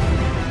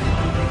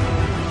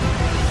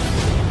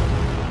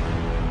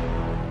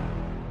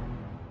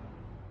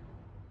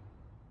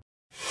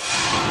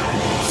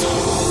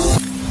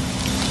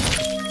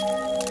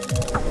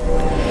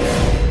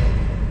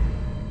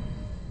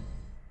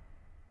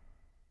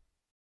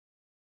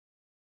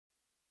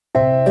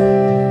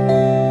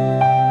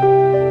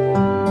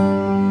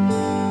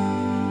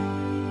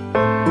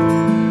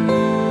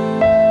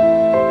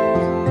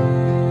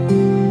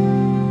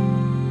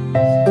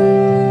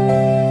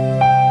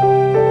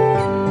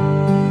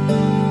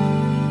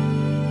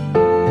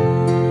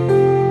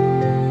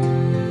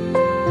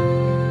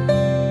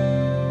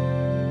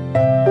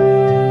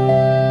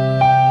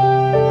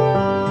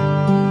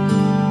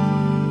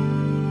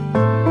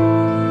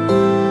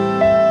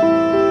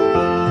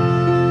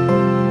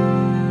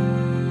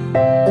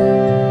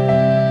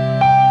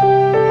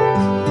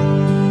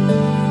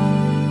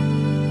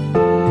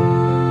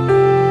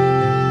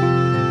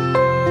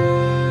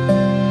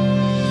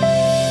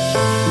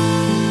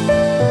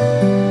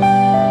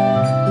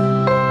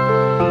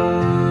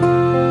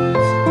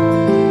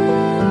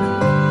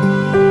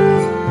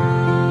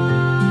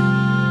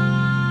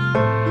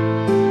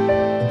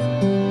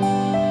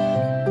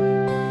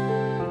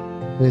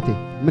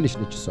ምንሽ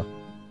ነች እሷ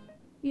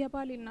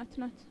የባሌ እናት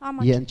ናት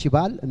አማች የአንቺ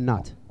ባል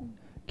እናት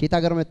ከየት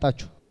ሀገር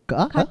መጣችሁ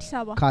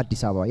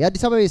ከአዲስ አበባ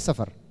የአዲስ አበባ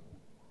የሰፈር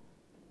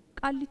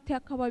ቃሊቲ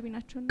አካባቢ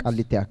ናቸው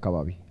ቃሊቲ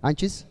አካባቢ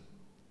አንቺስ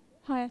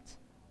ሀያት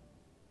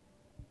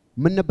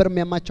ምን ነበር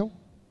የሚያማቸው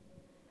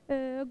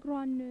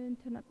እግሯን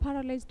እንትና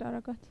ፓራላይዝድ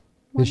አረጋት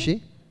እሺ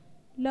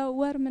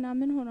ለወር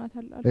ምናምን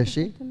ሆኗታል እሺ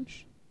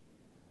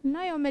እና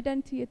ያው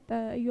መድኃኒት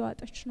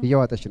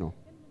እየዋጠች ነው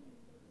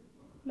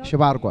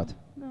ሽባ አርጓት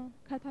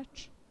ከታች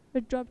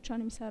እጇ ብቻ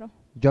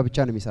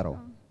ነው የሚሰራው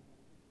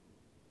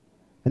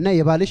እና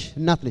የባልሽ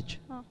እናት ነች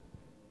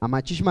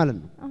አማችሽ ማለት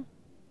ነው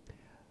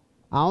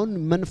አሁን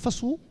መንፈሱ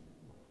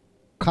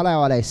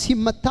ከላይዋ ላይ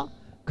ሲመታ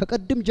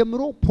ከቀድም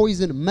ጀምሮ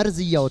ፖይዝን መርዝ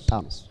እያወጣ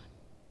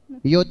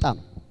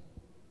ነው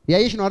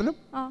ያየሽ ነው አይደል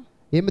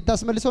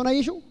የምታስመልሰው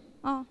ናይሽው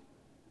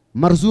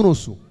መርዙ ነው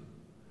እሱ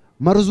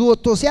መርዙ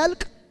ወጥቶ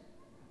ሲያልቅ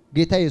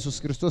ጌታ ኢየሱስ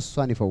ክርስቶስ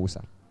እሷን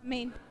ይፈውሳል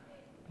አሜን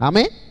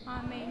አሜን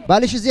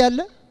ባልሽ እዚህ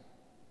ያለ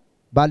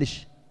ባልሽ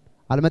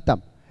አልመጣም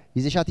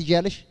ይዘሻት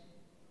ይያለሽ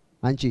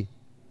አንቺ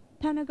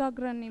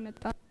ተነጋግረን ነው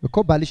የመጣ እኮ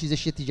ባልሽ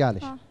ይዘሽ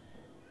ትይጃለሽ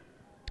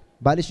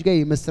ባልሽ ጋር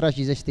የመስራች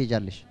ይዘሽ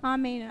ትይጃለሽ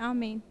አሜን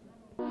አሜን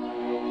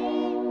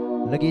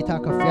ለጌታ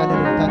ከፍ ያለ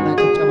ልታና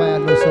ጭብጨባ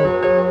ያለው ሰው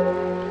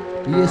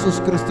ኢየሱስ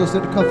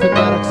ክርስቶስን ከፍ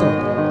ያደርግ ሰው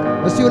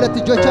እስቲ ሁለት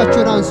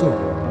እጆቻችሁን አንሱ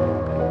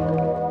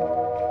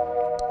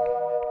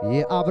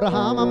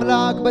የአብርሃም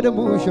አምላክ በደሙ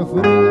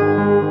ሸፍኖ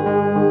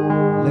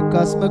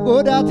ለካስ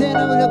መጎዳቴን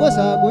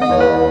ለጎሳጉዬ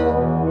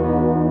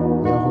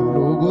ያ ሁሉ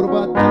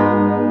ጉርባት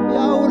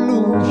ያ ሁሉ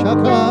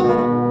ሸካራ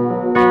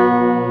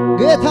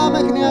ጌታ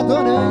ምክንያት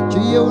ሆነ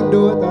ችዬው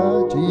እንደወጣ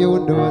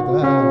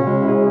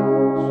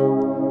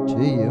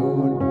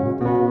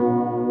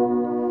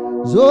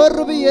ዞር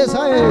ብዬ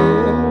ሳይ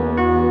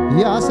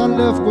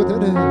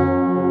ያሳለፍኩትን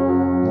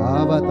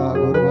አባጣ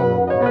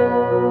ጉርባት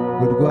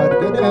ጉድጓድ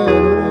ገደል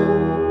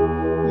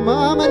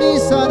ማመን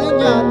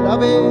ይሳነኛል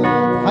አቤት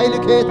ኃይል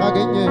ከየት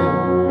አገኘ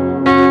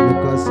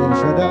ከሲል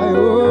ሸዳዩ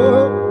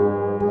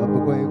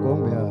ጠብቆኝ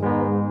ቆሜያለሁ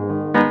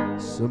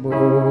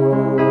ስሙን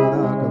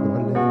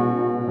አከብራለሁ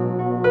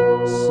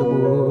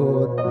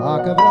ስሙን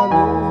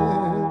አከብራለሁ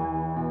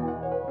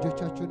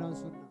እጆቻችሁን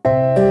አንሱና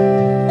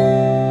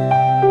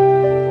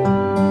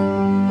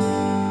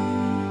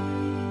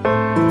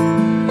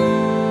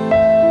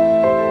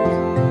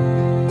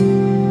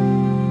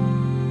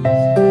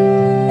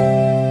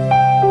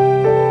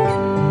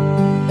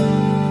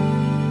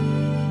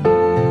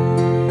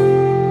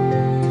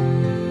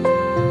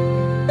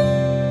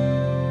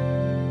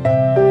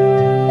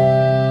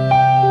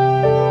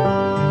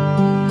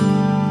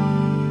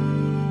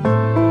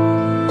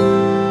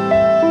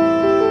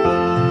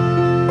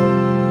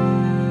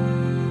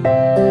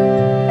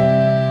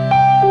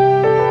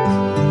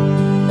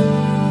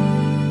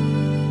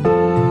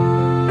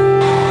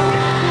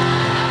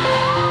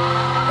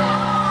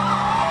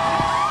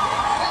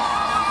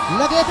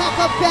ለጌታ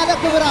ከፍ ያለ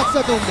ክብር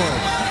አትሰጡም ወይ?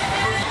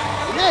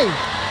 ነይ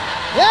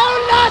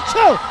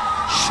ይኸውላችሁ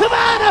ሽባ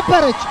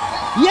ነበረች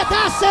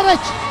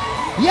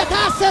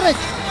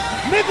የታሰረች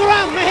ምግሯ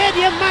መሄድ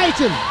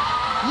የማይችል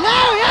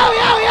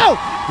ያው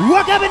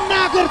ወገብና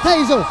እግር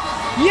ተይዞ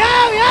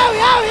ያው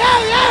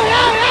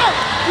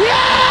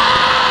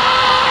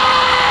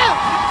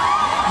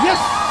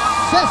yes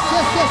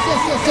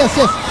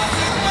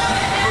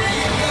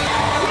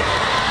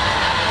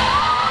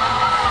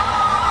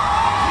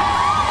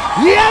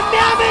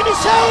የሚያምን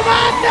ሰው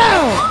ማን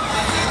ነው?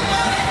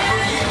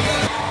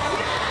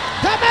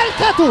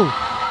 ተመልከቱ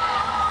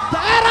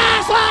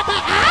ተራሷ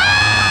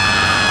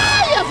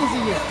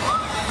ኢየሱስዬ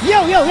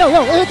ያው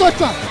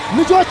እህቶቿን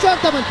ልጆቿን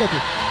ተመልከቱ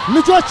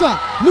ልጆቿን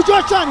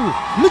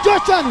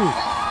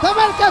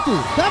ተመልከቱ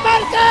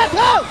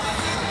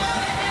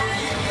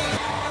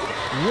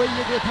ወይ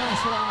የጌታ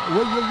ስራ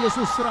ወይ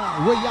የኢየሱስ ስራ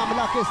ወይ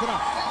የአምላኬ ስራ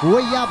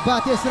ወይ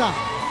የአባቴ ስራ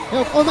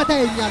ያው ቆመታ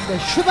የኛለ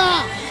ሽባ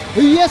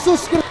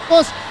ኢየሱስ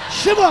ክርስቶስ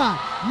ሽባ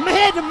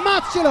መሄድ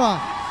ማትችለዋ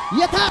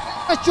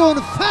የታቀችውን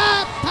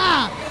ፈታ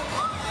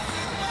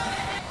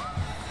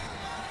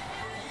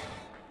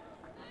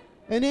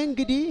እኔ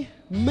እንግዲህ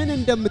ምን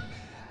እንደምት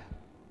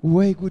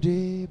ወይ ጉዴ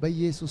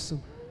በኢየሱስ ስም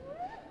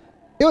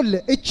ይወል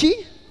እቺ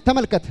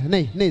ተመልከት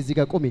ነይ እዚህ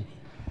ጋር ቆሜ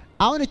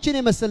አሁን እቺን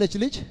የመሰለች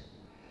ልጅ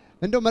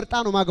እንደው መርጣ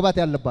ነው ማግባት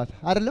ያለባት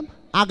አይደለም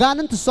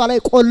አጋንንት እሷ ላይ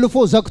ቆልፎ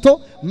ዘግቶ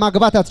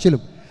ማግባት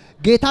አትችልም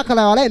ጌታ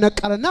ከላይዋ ላይ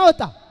ነቀለና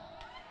ወጣ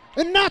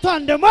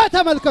እናቷን ደግሞ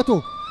ተመልከቱ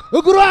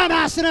እግሯን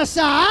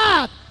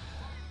አስነሳት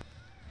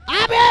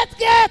አቤት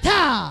ጌታ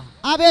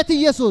አቤት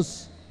ኢየሱስ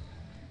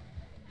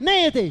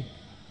ነይቴ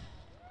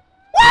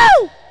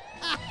ዋው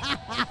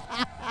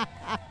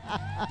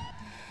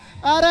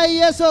አረ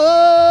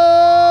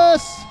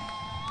ኢየሱስ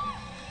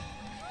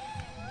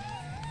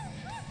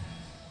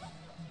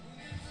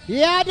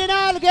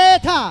ያድናል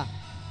ጌታ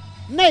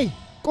ነይ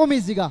ቁሚ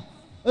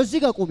እዚህ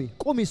ጋር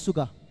ቁሚ እሱ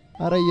ጋር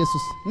አረ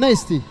ኢየሱስ ነይ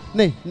እስቲ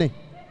ነይ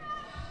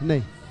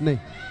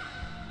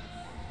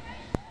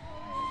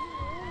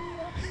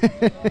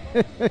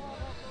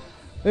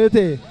እቴ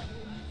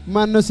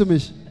ማን ነው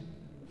ስምሽ?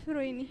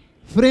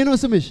 ፍሬ ነው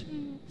ስምሽ?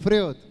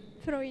 ፍሬዎት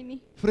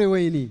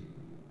ፍሬወይኒ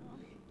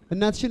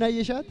እናትሽን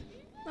አየሻት?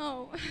 አዎ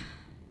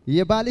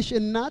የባልሽ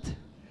እናት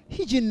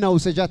ሂጂና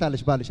ውሰጃት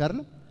አለሽ ባልሽ አይደል?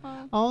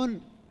 አሁን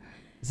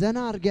ዘና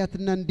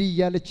አርጊያትና እንዲህ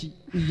እያለች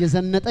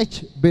እየዘነጠች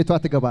ቤቷ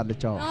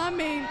ትገባለች። አዎ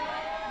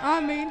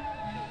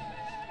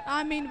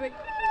አሜን በይ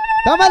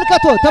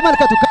ተመልከቱ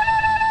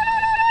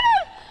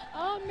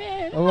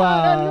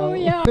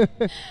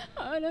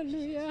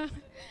ሃሌሉያ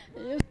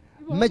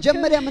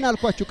መጀመሪያ ምን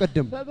አልኳችሁ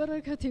ቀደም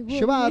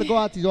ሽባ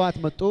አርገዋት ይዘዋት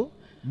መጡ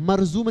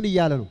መርዙ ምን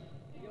እያለ ነው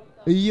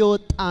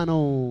እየወጣ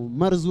ነው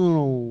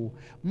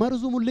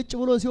መርዙ ሙልጭ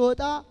ብሎ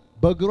ሲወጣ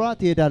በግሯ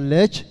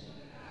ትሄዳለች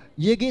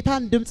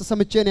የጌታን ድምጽ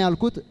ሰምቼ ነው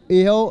ያልኩት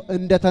ይሄው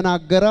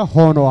እንደተናገረ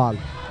ሆኗል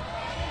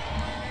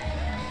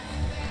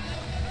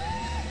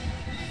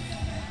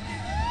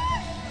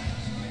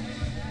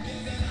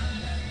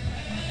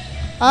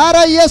አረ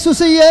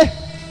ኢየሱስዬ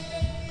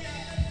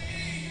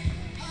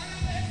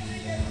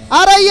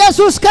አረ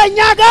ኢየሱስ ከኛ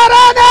ጋር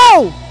ነው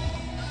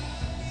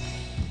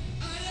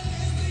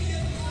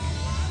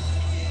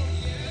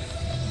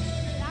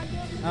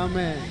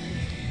አሜን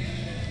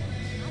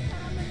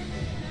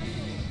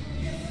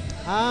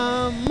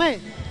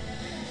አሜን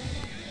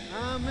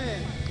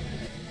አሜን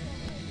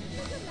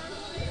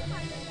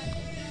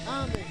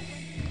አሜን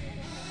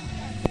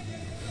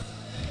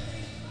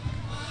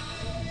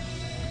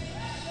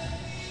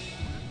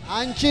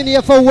አንቺን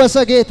የፈወሰ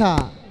ጌታ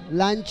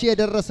ላንቺ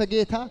የደረሰ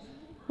ጌታ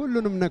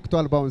ሁሉንም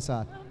ነክቷል ባውን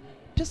ሰዓት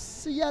ደስ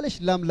ይያለሽ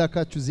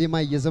ላምላካችሁ ዜማ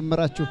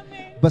እየዘመራችሁ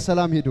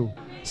በሰላም ሄዱ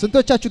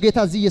ስንቶቻችሁ ጌታ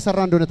እዚህ እየሰራ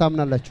እንደሆነ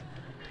ታምናላችሁ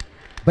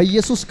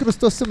በኢየሱስ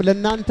ክርስቶስ ስም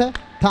ለናንተ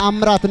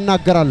ተአምራት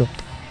እናገራለሁ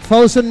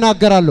ፈውስ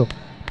እናገራለሁ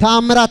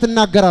ተአምራት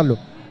እናገራለሁ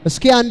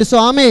እስኪ አንድ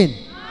ሰው አሜን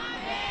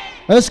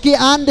እስኪ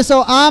አንድ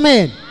ሰው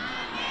አሜን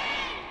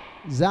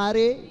ዛሬ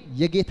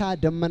የጌታ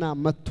ደመና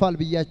መጥቷል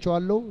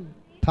ብያቸዋለሁ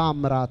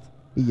ተአምራት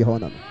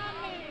እየሆነ ነው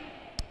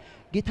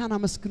ጌታን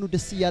አመስግኑ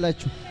ደስ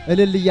ይያላችሁ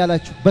እልል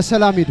ይያላችሁ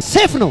በሰላም ሄዱ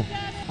ሴፍ ነው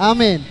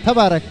አሜን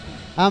ተባረክ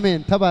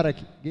አሜን። ተባረኪ።